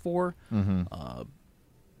works for,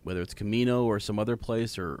 whether it's Camino or some other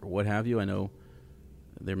place or what have you. I know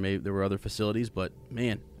there were other facilities, but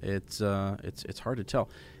man, it's hard to tell.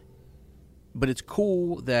 But it's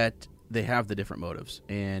cool that they have the different motives,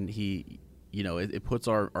 and he, it puts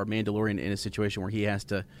our Mandalorian in a situation where he has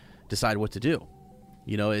to decide what to do.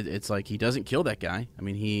 It's like he doesn't kill that guy.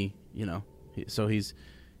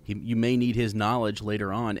 You may need his knowledge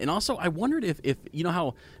later on. And also, I wondered if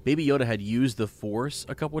how Baby Yoda had used the Force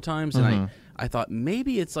a couple of times, and I thought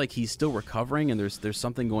maybe it's like he's still recovering, and there's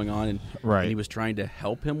something going on, and he was trying to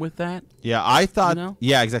help him with that. Yeah, I thought.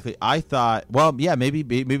 Yeah, exactly. I thought. Well, yeah, maybe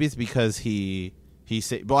it's because he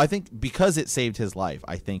saved. Well, I think because it saved his life,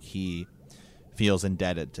 I think he feels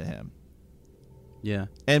indebted to him. Yeah,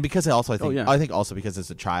 and because also I think also because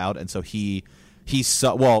it's a child, and so he's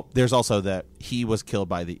so well. There's also that he was killed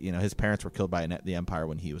by his parents were killed by the Empire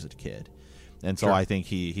when he was a kid, and so I think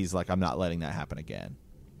he's like, I'm not letting that happen again.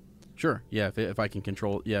 Sure. Yeah. If I can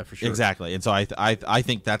control. Yeah, for sure. Exactly. And so I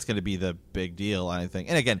think that's going to be the big deal. I think.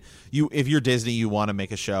 And again, if you're Disney, you want to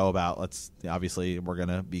make a show about obviously we're going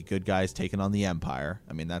to be good guys taking on the Empire.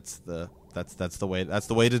 That's the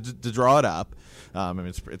way to draw it up.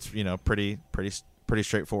 It's pretty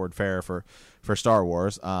straightforward fare for Star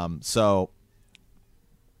Wars. I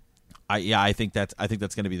think that's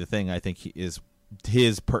going to be the thing. I think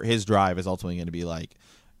his drive is ultimately going to be like,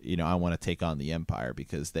 I want to take on the Empire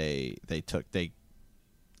because they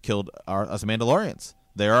killed us Mandalorians.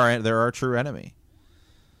 They're our true enemy.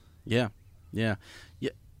 Yeah.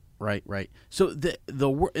 Right. So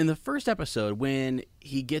in the first episode, when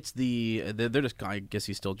he gets they're just, I guess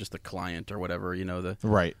he's still just the client or whatever,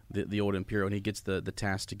 the old Imperial, and he gets the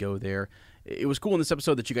task to go there. It was cool in this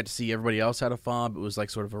episode that you got to see everybody else had a fob. It was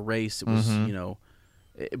like sort of a race. It was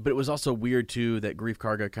but it was also weird too that Greef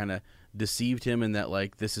Karga kind of deceived him in that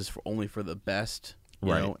like this is only for the best, you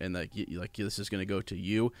know, and like this is going to go to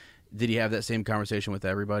you. Did he have that same conversation with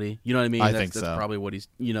everybody? You know what I mean? I think so. That's probably what he's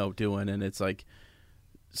doing, and it's like.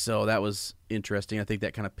 So that was interesting. I think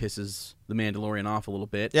that kind of pisses the Mandalorian off a little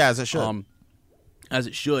bit. Yeah, as it should. As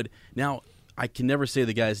it should. Now, I can never say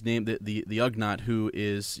the guy's name, the Ugnaught, who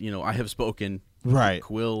is, I have spoken. Right.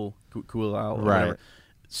 Quill Al. Right. Whatever.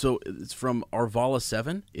 So it's from Arvala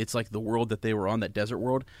 7. It's like the world that they were on, that desert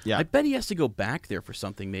world. Yeah. I bet he has to go back there for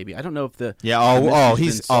something. Maybe I don't know if the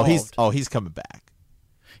he's coming back.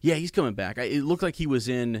 Yeah, he's coming back. It looked like he was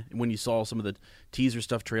in when you saw some of the teaser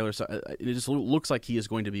stuff, trailers. It just looks like he is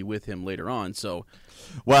going to be with him later on. So,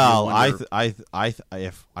 well, I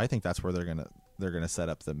think that's where they're gonna set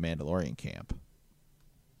up the Mandalorian camp.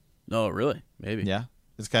 Oh, really? Maybe. Yeah,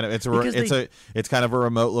 it's kind of it's kind of a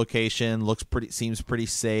remote location. Seems pretty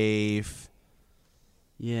safe.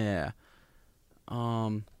 Yeah,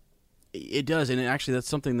 it does, and actually that's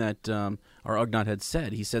something that our Ugnaught had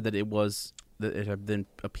said. He said that it had been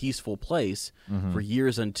a peaceful place for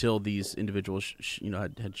years until these individuals,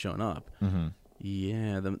 had shown up. Mm-hmm.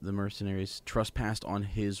 Yeah, the mercenaries trespassed on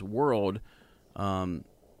his world.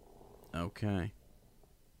 Okay,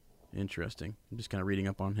 interesting. I'm just kind of reading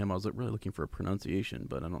up on him. I was really looking for a pronunciation,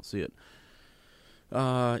 but I don't see it.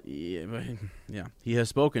 Yeah, he has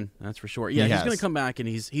spoken. That's for sure. Yeah, he's going to come back, and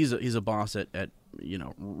he's a boss at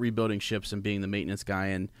rebuilding ships and being the maintenance guy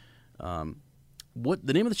and. What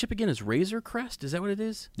the name of the ship again is? Razor Crest? Is that what it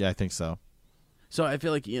is? Yeah, I think so. So I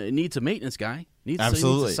feel like it needs a maintenance guy. It needs a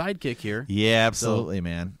sidekick here. Yeah, absolutely,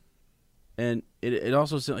 man. And it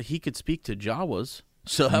also said like he could speak to Jawas,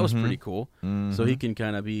 so that was pretty cool. Mm-hmm. So he can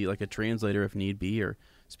kind of be like a translator if need be, or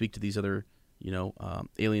speak to these other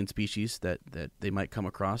alien species that they might come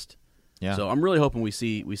across. Yeah. So I'm really hoping we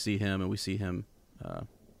see him and we see him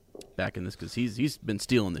back in this because he's been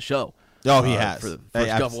stealing the show. Oh, he has. For the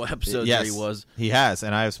first couple episodes yes, there he was. He has,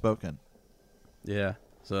 and I have spoken. Yeah.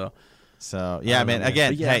 So yeah, man.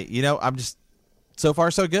 Again, hey, I'm just so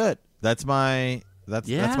far so good. That's my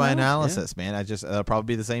analysis, man. It'll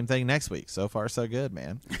probably be the same thing next week. So far so good,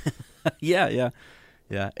 man. Yeah.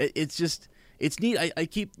 It's neat. I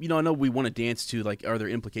keep, I know we want to dance to like, are there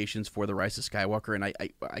implications for the Rise of Skywalker? And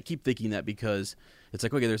I keep thinking that because it's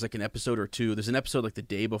like, okay, there's like an episode or two. There's an episode like the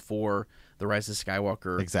day before the Rise of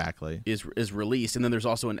Skywalker is released, and then there's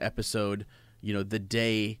also an episode,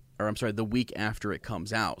 the week after it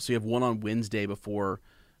comes out. So you have one on Wednesday before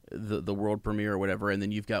the world premiere or whatever, and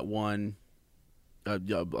then you've got one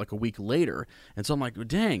like a week later. And so I'm like,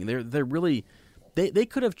 dang, they're really. They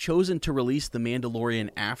could have chosen to release The Mandalorian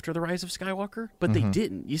after The Rise of Skywalker, but they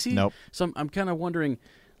didn't. You see? Nope. So I'm kind of wondering,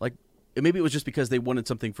 like, maybe it was just because they wanted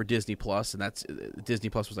something for Disney Plus, and that's Disney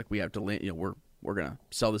Plus was like, we have to, we're gonna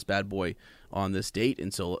sell this bad boy on this date,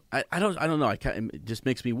 and so I don't know. It just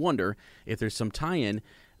makes me wonder if there's some tie-in,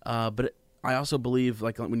 but I also believe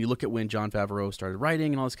like when you look at when Jon Favreau started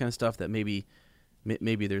writing and all this kind of stuff, that maybe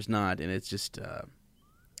there's not, and it's just.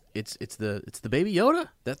 It's the Baby Yoda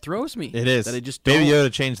that throws me. It is. That I just Baby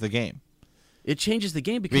Yoda changed the game. It changes the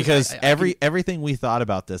game because everything we thought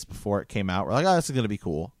about this before it came out, we're like, oh, this is going to be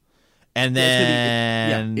cool. And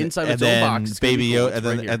then inside its own box, Baby Yoda,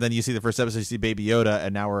 cool. and then you see the first episode, you see Baby Yoda,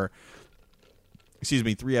 and now we're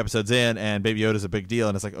 3 episodes in, and Baby Yoda's a big deal,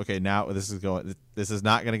 and it's like, okay, now this is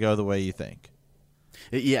not going to go the way you think.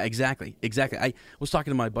 Yeah, exactly. I was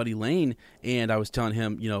talking to my buddy Lane, and I was telling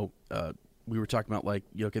him, we were talking about like,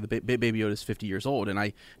 okay, the Baby Yoda is 50 years old, and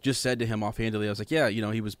I just said to him offhandedly, I was like, yeah,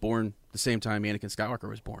 he was born the same time Anakin Skywalker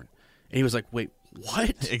was born, and he was like, wait,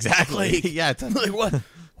 what? Exactly. Like, yeah. Like what?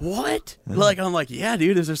 What? Like I'm like, yeah,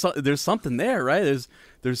 dude. There's something there, right?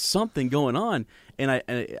 There's something going on, and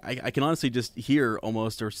I can honestly just hear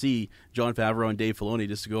almost or see Jon Favreau and Dave Filoni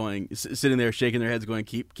just sitting there shaking their heads, going,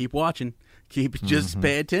 keep watching. Just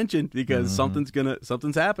pay attention because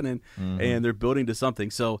something's happening, and they're building to something.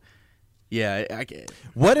 So. Yeah,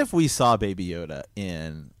 what if we saw Baby Yoda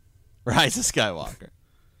in Rise of Skywalker?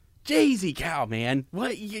 Jay-Z cow, man.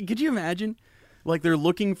 What? Could you imagine? Like, they're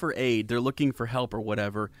looking for aid. They're looking for help or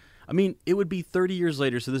whatever. I mean, it would be 30 years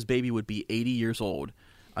later, so this baby would be 80 years old.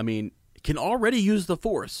 I mean, can already use the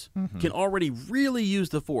Force. Can already really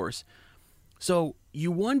use the Force. So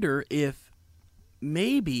you wonder if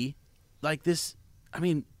maybe, like this, I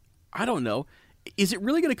mean, I don't know. is it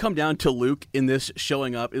really going to come down to Luke in this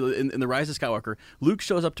showing up in the Rise of Skywalker? Luke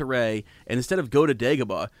shows up to Rey, and instead of go to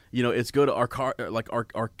Dagobah, it's go to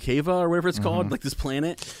Arkava or whatever it's called, like this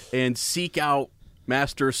planet, and seek out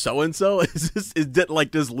Master so and so.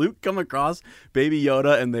 Does Luke come across Baby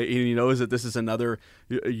Yoda, and he knows that this is another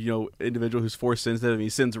individual who's Force sensitive, and he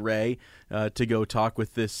sends Rey to go talk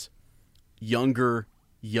with this younger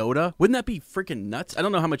Yoda? Wouldn't that be freaking nuts? I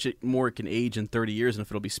don't know how much more it can age in 30 years, and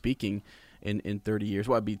if it'll be speaking in 30 years.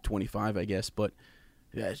 Well, it'd be 25, I guess, but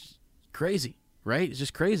yeah, it's crazy, right? It's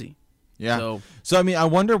just crazy. Yeah. So I mean, I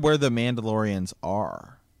wonder where the Mandalorians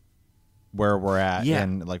are, where we're at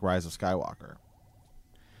in like Rise of Skywalker.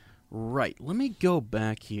 Right. Let me go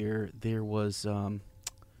back here. There was something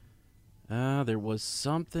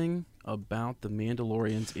about the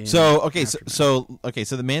Mandalorians in So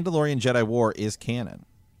the Mandalorian Jedi War is canon.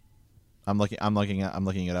 I'm looking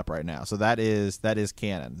it up right now. So that is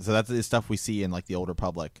canon. So that's the stuff we see in like the Old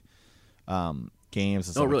Republic games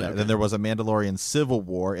and stuff like that. Okay. Then there was a Mandalorian civil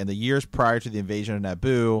war in the years prior to the invasion of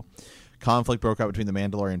Naboo. Conflict broke out between the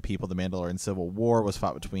Mandalorian people. The Mandalorian Civil War was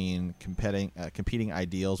fought between competing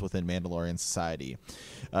ideals within Mandalorian society,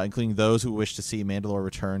 including those who wished to see Mandalore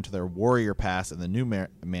return to their warrior past and the new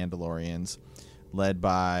Mandalorians, led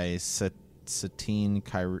by Satine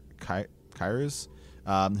Kryze,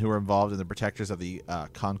 who were involved in the protectors of the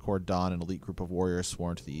Concord Dawn, an elite group of warriors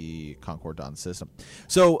sworn to the Concord Dawn system.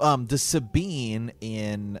 So does Sabine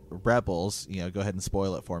in Rebels, go ahead and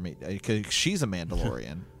spoil it for me, because she's a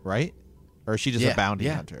Mandalorian, right? Or is she just a bounty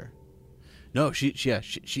hunter? No, she's a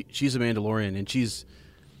Mandalorian, and she's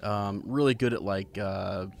really good at like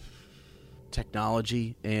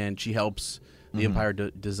technology, and she helps the Empire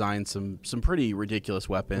design some pretty ridiculous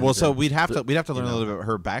weapons. Well, so we'd have to learn a little bit about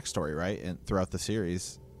her backstory, right, and throughout the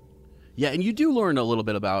series. Yeah, and you do learn a little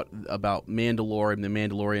bit about Mandalore and the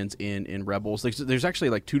Mandalorians in Rebels. There's actually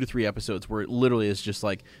like 2 to 3 episodes where it literally is just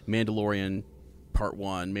like Mandalorian Part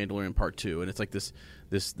 1, Mandalorian Part 2, and it's like this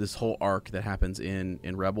whole arc that happens in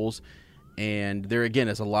Rebels. And there again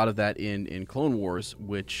is a lot of that in Clone Wars,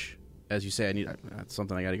 which, as you say, that's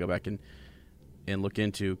something I got to go back and look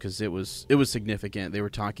into, because it was significant. They were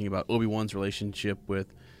talking about Obi-Wan's relationship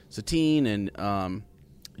with Satine, and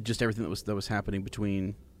just everything that was happening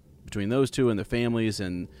between those two and their families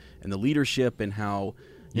and the leadership, and how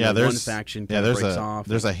one faction breaks off.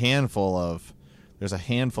 There's a handful of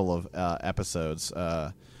episodes.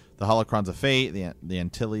 The Holocrons of Fate, the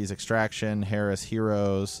Antilles Extraction, Harris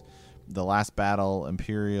Heroes, The Last Battle,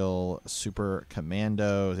 Imperial Super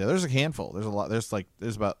Commandos. Yeah, there's a handful. There's a lot. Looks like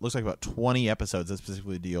about 20 episodes that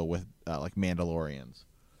specifically deal with like Mandalorians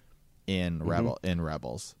in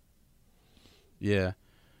Rebels. Yeah.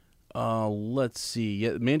 Let's see.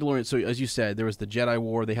 Yeah, Mandalorian. So as you said, there was the Jedi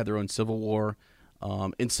War. They had their own civil war.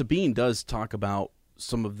 And Sabine does talk about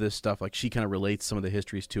some of this stuff. Like, she kind of relates some of the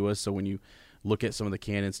histories to us. So when you look at some of the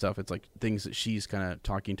canon stuff, it's like things that she's kind of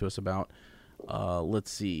talking to us about.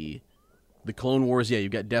 Let's see. The Clone Wars,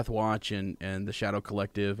 you've got Death Watch and the Shadow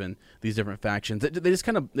Collective and these different factions. They just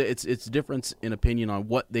kind of, it's difference in opinion on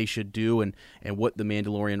what they should do and what the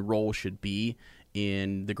Mandalorian role should be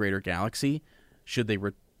in the greater galaxy. Should they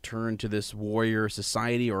return to this warrior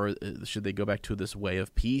society, or should they go back to this way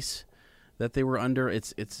of peace that they were under?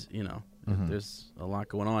 It's there's a lot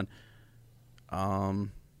going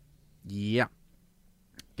on. Yeah.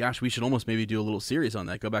 Gosh, we should almost maybe do a little series on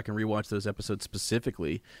that. Go back and rewatch those episodes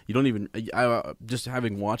specifically. You don't even just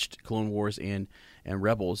having watched Clone Wars and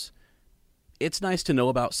Rebels, it's nice to know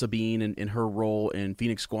about Sabine and her role in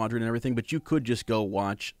Phoenix Squadron and everything, but you could just go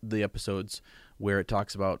watch the episodes where it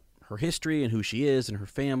talks about her history and who she is and her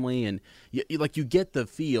family, and you get the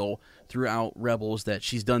feel throughout Rebels that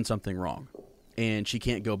she's done something wrong and she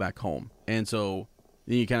can't go back home. And so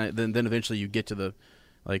then you kind of then eventually you get to the,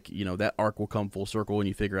 that arc will come full circle and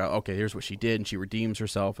you figure out, okay, here's what she did, and she redeems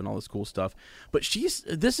herself and all this cool stuff. But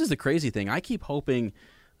this is the crazy thing. I keep hoping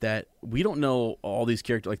that we don't know all these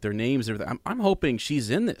characters, like their names and everything. I'm hoping she's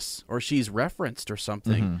in this, or she's referenced or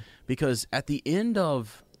something, because at the end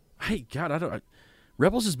of,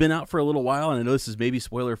 Rebels has been out for a little while, and I know this is maybe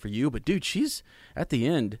spoiler for you, but dude, she's at the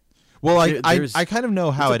end. Well, I kind of know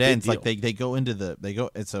how it ends. Deal. Like they go into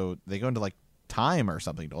like time or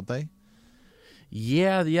something, don't they?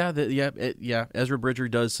 Yeah. Ezra Bridger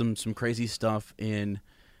does some crazy stuff in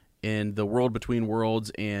the world between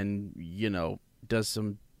worlds, and does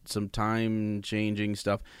some time changing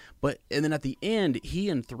stuff. And then at the end, he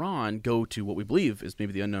and Thrawn go to what we believe is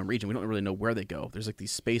maybe the unknown region. We don't really know where they go. There's like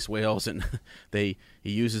these space whales, and he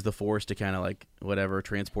uses the Force to kind of like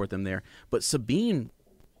transport them there. But Sabine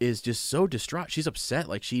is just so distraught. She's upset.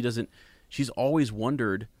 Like she's always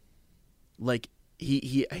wondered, like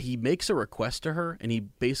he makes a request to her, and he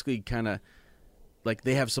basically kind of like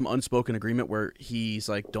they have some unspoken agreement where he's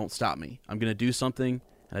like, "Don't stop me. I'm going to do something,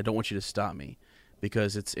 and I don't want you to stop me."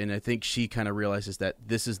 Because and I think she kind of realizes that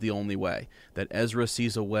this is the only way, that Ezra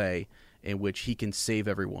sees a way in which he can save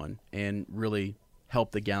everyone and really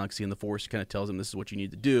help the galaxy, and the Force kind of tells him this is what you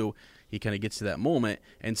need to do. He kind of gets to that moment,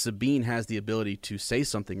 and Sabine has the ability to say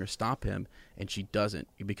something or stop him, and she doesn't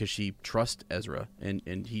because she trusts Ezra,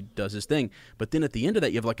 and he does his thing. But then at the end of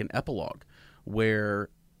that, you have like an epilogue where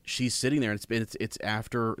she's sitting there, and it's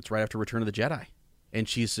right after Return of the Jedi, and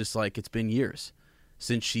she's just like, it's been years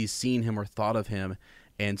since she's seen him or thought of him,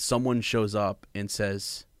 and someone shows up and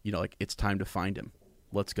says, like, it's time to find him.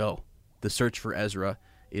 Let's go. The search for Ezra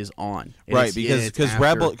is on. And right,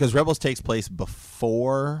 because Rebels takes place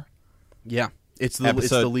before. Yeah, it's the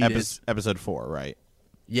lead. Episode 4, right?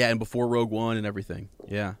 Yeah, and before Rogue One and everything.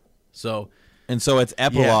 Yeah, so its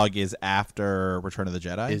epilogue is after Return of the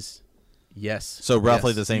Jedi. Yes. So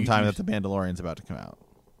roughly the same time that the Mandalorian's about to come out.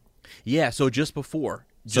 Yeah, so just before.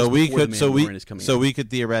 So we could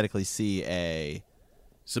theoretically see a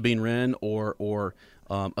Sabine Wren or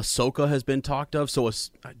Ahsoka has been talked of. So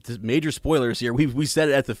major spoilers here. We said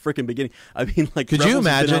it at the freaking beginning. I mean, like, could you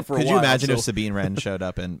imagine? So, if Sabine Wren showed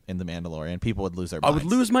up in The Mandalorian? People would lose their minds. I would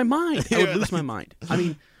lose my mind. I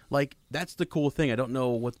mean, like, that's the cool thing. I don't know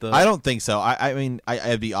what the. I don't think so. I mean,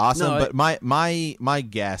 it'd be awesome. No, but my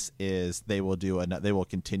guess is they will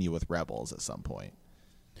continue with Rebels at some point.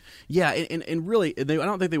 Yeah, and really, I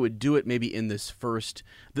don't think they would do it maybe in this first.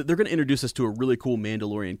 They're going to introduce us to a really cool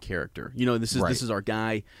Mandalorian character. This is our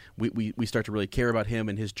guy. We start to really care about him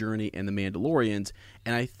and his journey and the Mandalorians.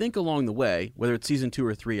 And I think along the way, whether it's season 2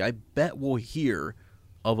 or 3, I bet we'll hear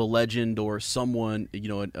of a legend or someone,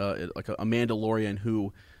 like a Mandalorian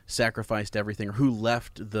who sacrificed everything or who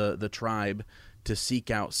left the tribe to seek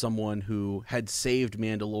out someone who had saved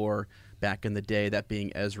Mandalore back in the day. That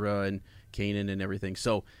being Ezra and Kanan and everything.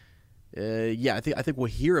 So. I think we'll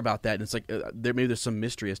hear about that, and it's like there's some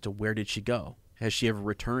mystery as to where did she go? Has she ever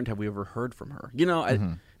returned? Have we ever heard from her?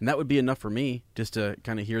 And that would be enough for me just to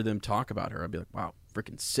kind of hear them talk about her. I'd be like, wow,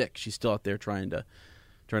 freaking sick. She's still out there trying to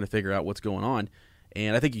figure out what's going on.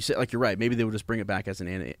 And I think you said, like, you're right. Maybe they would just bring it back as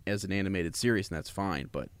an animated series, and that's fine.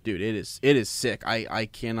 But dude, it is sick. I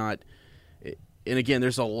cannot. And again,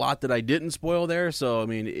 there's a lot that I didn't spoil there. So I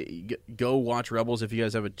mean, go watch Rebels if you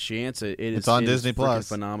guys have a chance. It's on Disney Plus.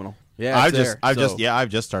 Phenomenal. Yeah, I've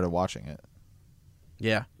just started watching it.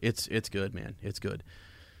 Yeah, it's good, man. It's good.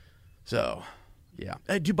 So, yeah.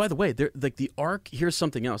 Dude, by the way, like the arc. Here's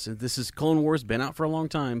something else. And this is Clone Wars, been out for a long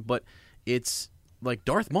time, but it's like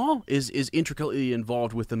Darth Maul is intricately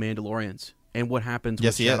involved with the Mandalorians and what happens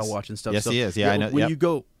with Shadow Watch and stuff. Yes, he is. Yeah, I know. When you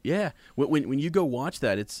go, when you go watch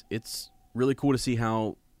that, it's really cool to see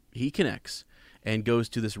how he connects and goes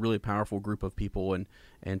to this really powerful group of people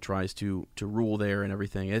and tries to rule there and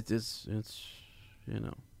everything. It's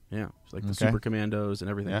like the Super Commandos and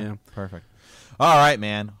everything. Yeah, perfect. All right,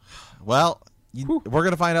 man. Well, we're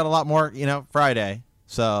gonna find out a lot more, Friday.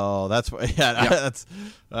 So that's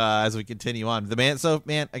as we continue on. Again,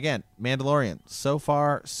 Mandalorian. So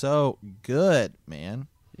far, so good, man.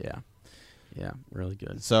 Yeah, really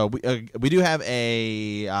good. So we do have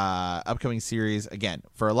a upcoming series, again,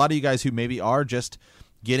 for a lot of you guys who maybe are just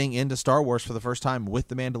getting into Star Wars for the first time with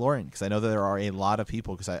The Mandalorian, because I know that there are a lot of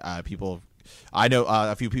people, because I know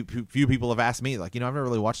a few people have asked me, like, I've never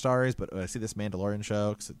really watched Star Wars, but I see this Mandalorian show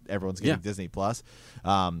because everyone's getting Disney Plus.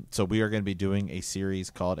 So we are going to be doing a series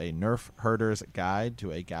called A Nerf Herder's Guide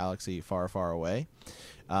to a Galaxy Far, Far Away.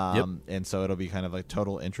 And so it'll be kind of like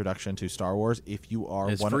total introduction to Star Wars if you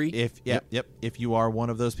are if you are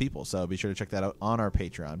one of those people. So be sure to check that out on our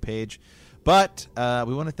Patreon page. But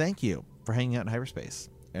we want to thank you for hanging out in hyperspace.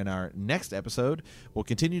 In our next episode, we'll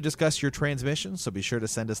continue to discuss your transmissions, so be sure to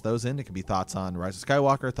send us those in. It can be thoughts on Rise of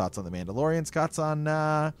Skywalker, thoughts on The Mandalorian, thoughts on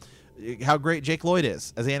how great Jake Lloyd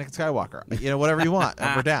is as Anakin Skywalker. Whatever you want.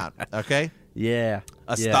 We're down. Okay? Yeah.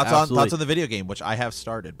 Thoughts on the video game, which I have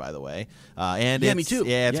started, by the way. Me too.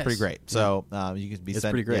 Yeah, it's pretty great. So you can be it's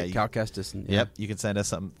pretty great. Cal Kestis. Yep. You can send us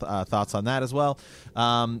some thoughts on that as well.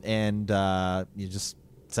 You just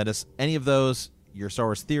send us any of those, your Star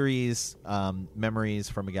Wars theories, memories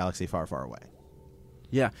from a galaxy far, far away.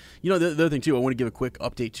 Yeah. The other thing, too, I want to give a quick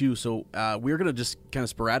update, too. So we're going to just kind of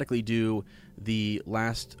sporadically do the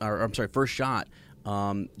first shot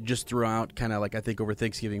just throughout, kind of like I think over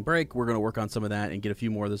Thanksgiving break, we're going to work on some of that and get a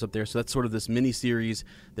few more of those up there. So that's sort of this mini series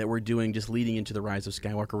that we're doing just leading into the Rise of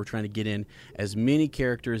Skywalker. We're trying to get in as many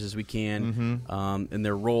characters as we can and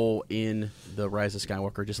their role in the Rise of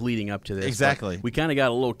Skywalker, just leading up to this. Exactly. But we kind of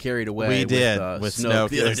got a little carried away. We did with Snoke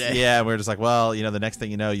the other day. Yeah, we're just like, well, the next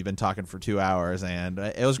thing you know, you've been talking for 2 hours, and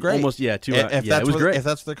it was great. Almost, 2 hours. It was great. If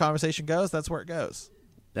that's where the conversation goes, that's where it goes.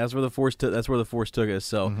 That's where the Force. That's where the Force took us.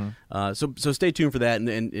 So, so stay tuned for that,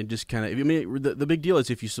 and just kind of. I mean, the big deal is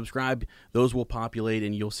if you subscribe, those will populate,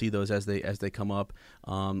 and you'll see those as they come up.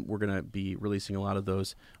 We're gonna be releasing a lot of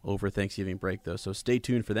those over Thanksgiving break, though. So stay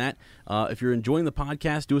tuned for that. If you're enjoying the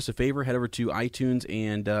podcast, do us a favor, head over to iTunes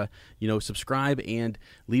and subscribe and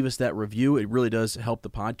leave us that review. It really does help the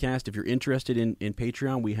podcast. If you're interested in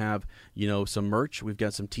Patreon, we have some merch. We've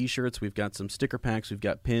got some T-shirts. We've got some sticker packs. We've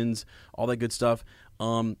got pins. All that good stuff.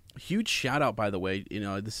 Huge shout out, by the way.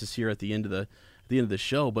 This is here at the end of the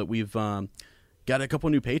show, but we've got a couple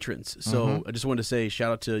new patrons. So I just wanted to say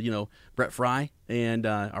shout out to Brett Fry and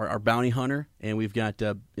our bounty hunter, and we've got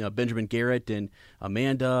Benjamin Garrett and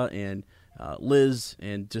Amanda and Liz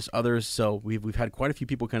and just others. So we've had quite a few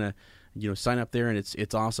people kind of sign up there, and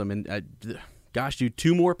it's awesome. And gosh, dude,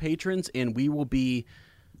 2 more patrons, and we will be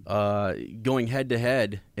going head to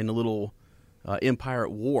head in a little Empire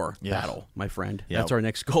at War battle, my friend. Yeah. That's our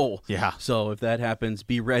next goal. Yeah. So if that happens,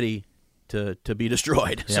 be ready to be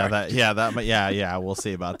destroyed. We'll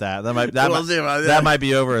see about that. That might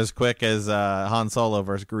be over as quick as Han Solo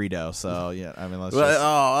versus Greedo. So yeah, I mean, let's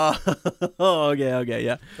okay,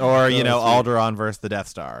 yeah. Or Alderaan versus the Death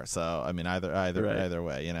Star. So I mean, either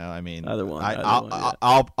way, I mean, either one.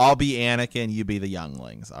 I'll be Anakin, you be the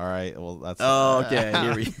younglings. All right. Well, that's okay.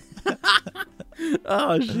 Here we.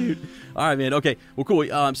 Oh shoot! All right, man. Okay, well, cool.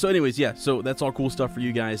 So, anyways, yeah. So that's all cool stuff for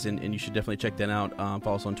you guys, and you should definitely check that out.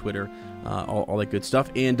 Follow us on Twitter, all that good stuff,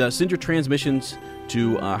 and send your transmissions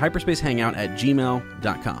to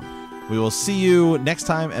hyperspacehangout@gmail.com. We will see you next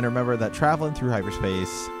time, and remember that traveling through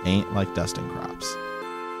hyperspace ain't like dusting crops.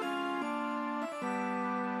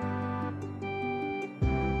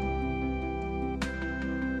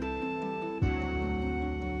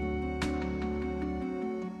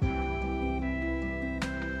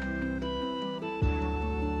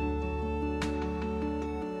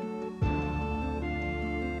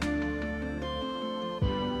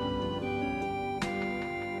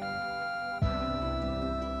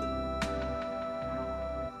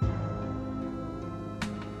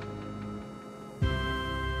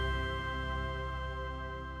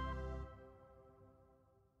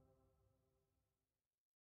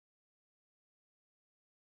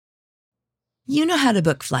 You know how to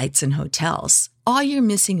book flights and hotels. All you're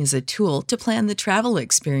missing is a tool to plan the travel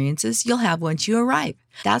experiences you'll have once you arrive.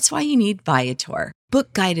 That's why you need Viator.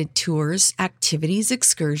 Book guided tours, activities,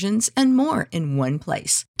 excursions, and more in one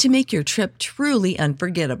place to make your trip truly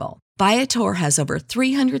unforgettable. Viator has over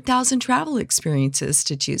 300,000 travel experiences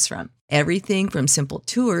to choose from. Everything from simple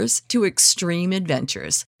tours to extreme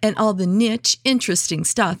adventures and all the niche, interesting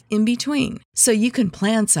stuff in between. So you can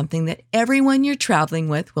plan something that everyone you're traveling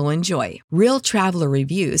with will enjoy. Real traveler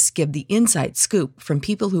reviews give the inside scoop from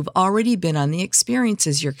people who've already been on the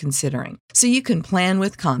experiences you're considering. So you can plan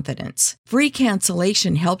with confidence. Free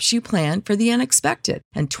cancellation helps you plan for the unexpected.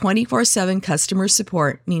 And 24/7 customer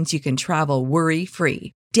support means you can travel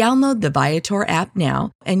worry-free. Download the Viator app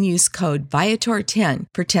now and use code Viator10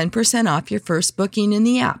 for 10% off your first booking in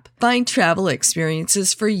the app. Find travel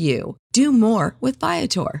experiences for you. Do more with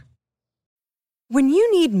Viator. When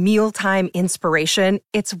you need mealtime inspiration,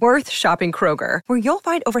 it's worth shopping Kroger, where you'll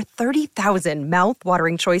find over 30,000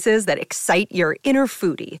 mouth-watering choices that excite your inner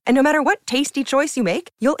foodie. And no matter what tasty choice you make,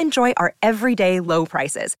 you'll enjoy our everyday low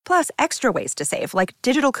prices, plus extra ways to save, like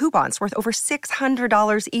digital coupons worth over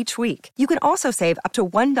 $600 each week. You can also save up to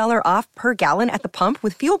 $1 off per gallon at the pump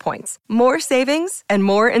with fuel points. More savings and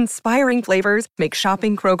more inspiring flavors make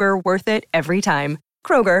shopping Kroger worth it every time.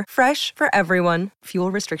 Kroger, fresh for everyone.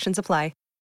 Fuel restrictions apply.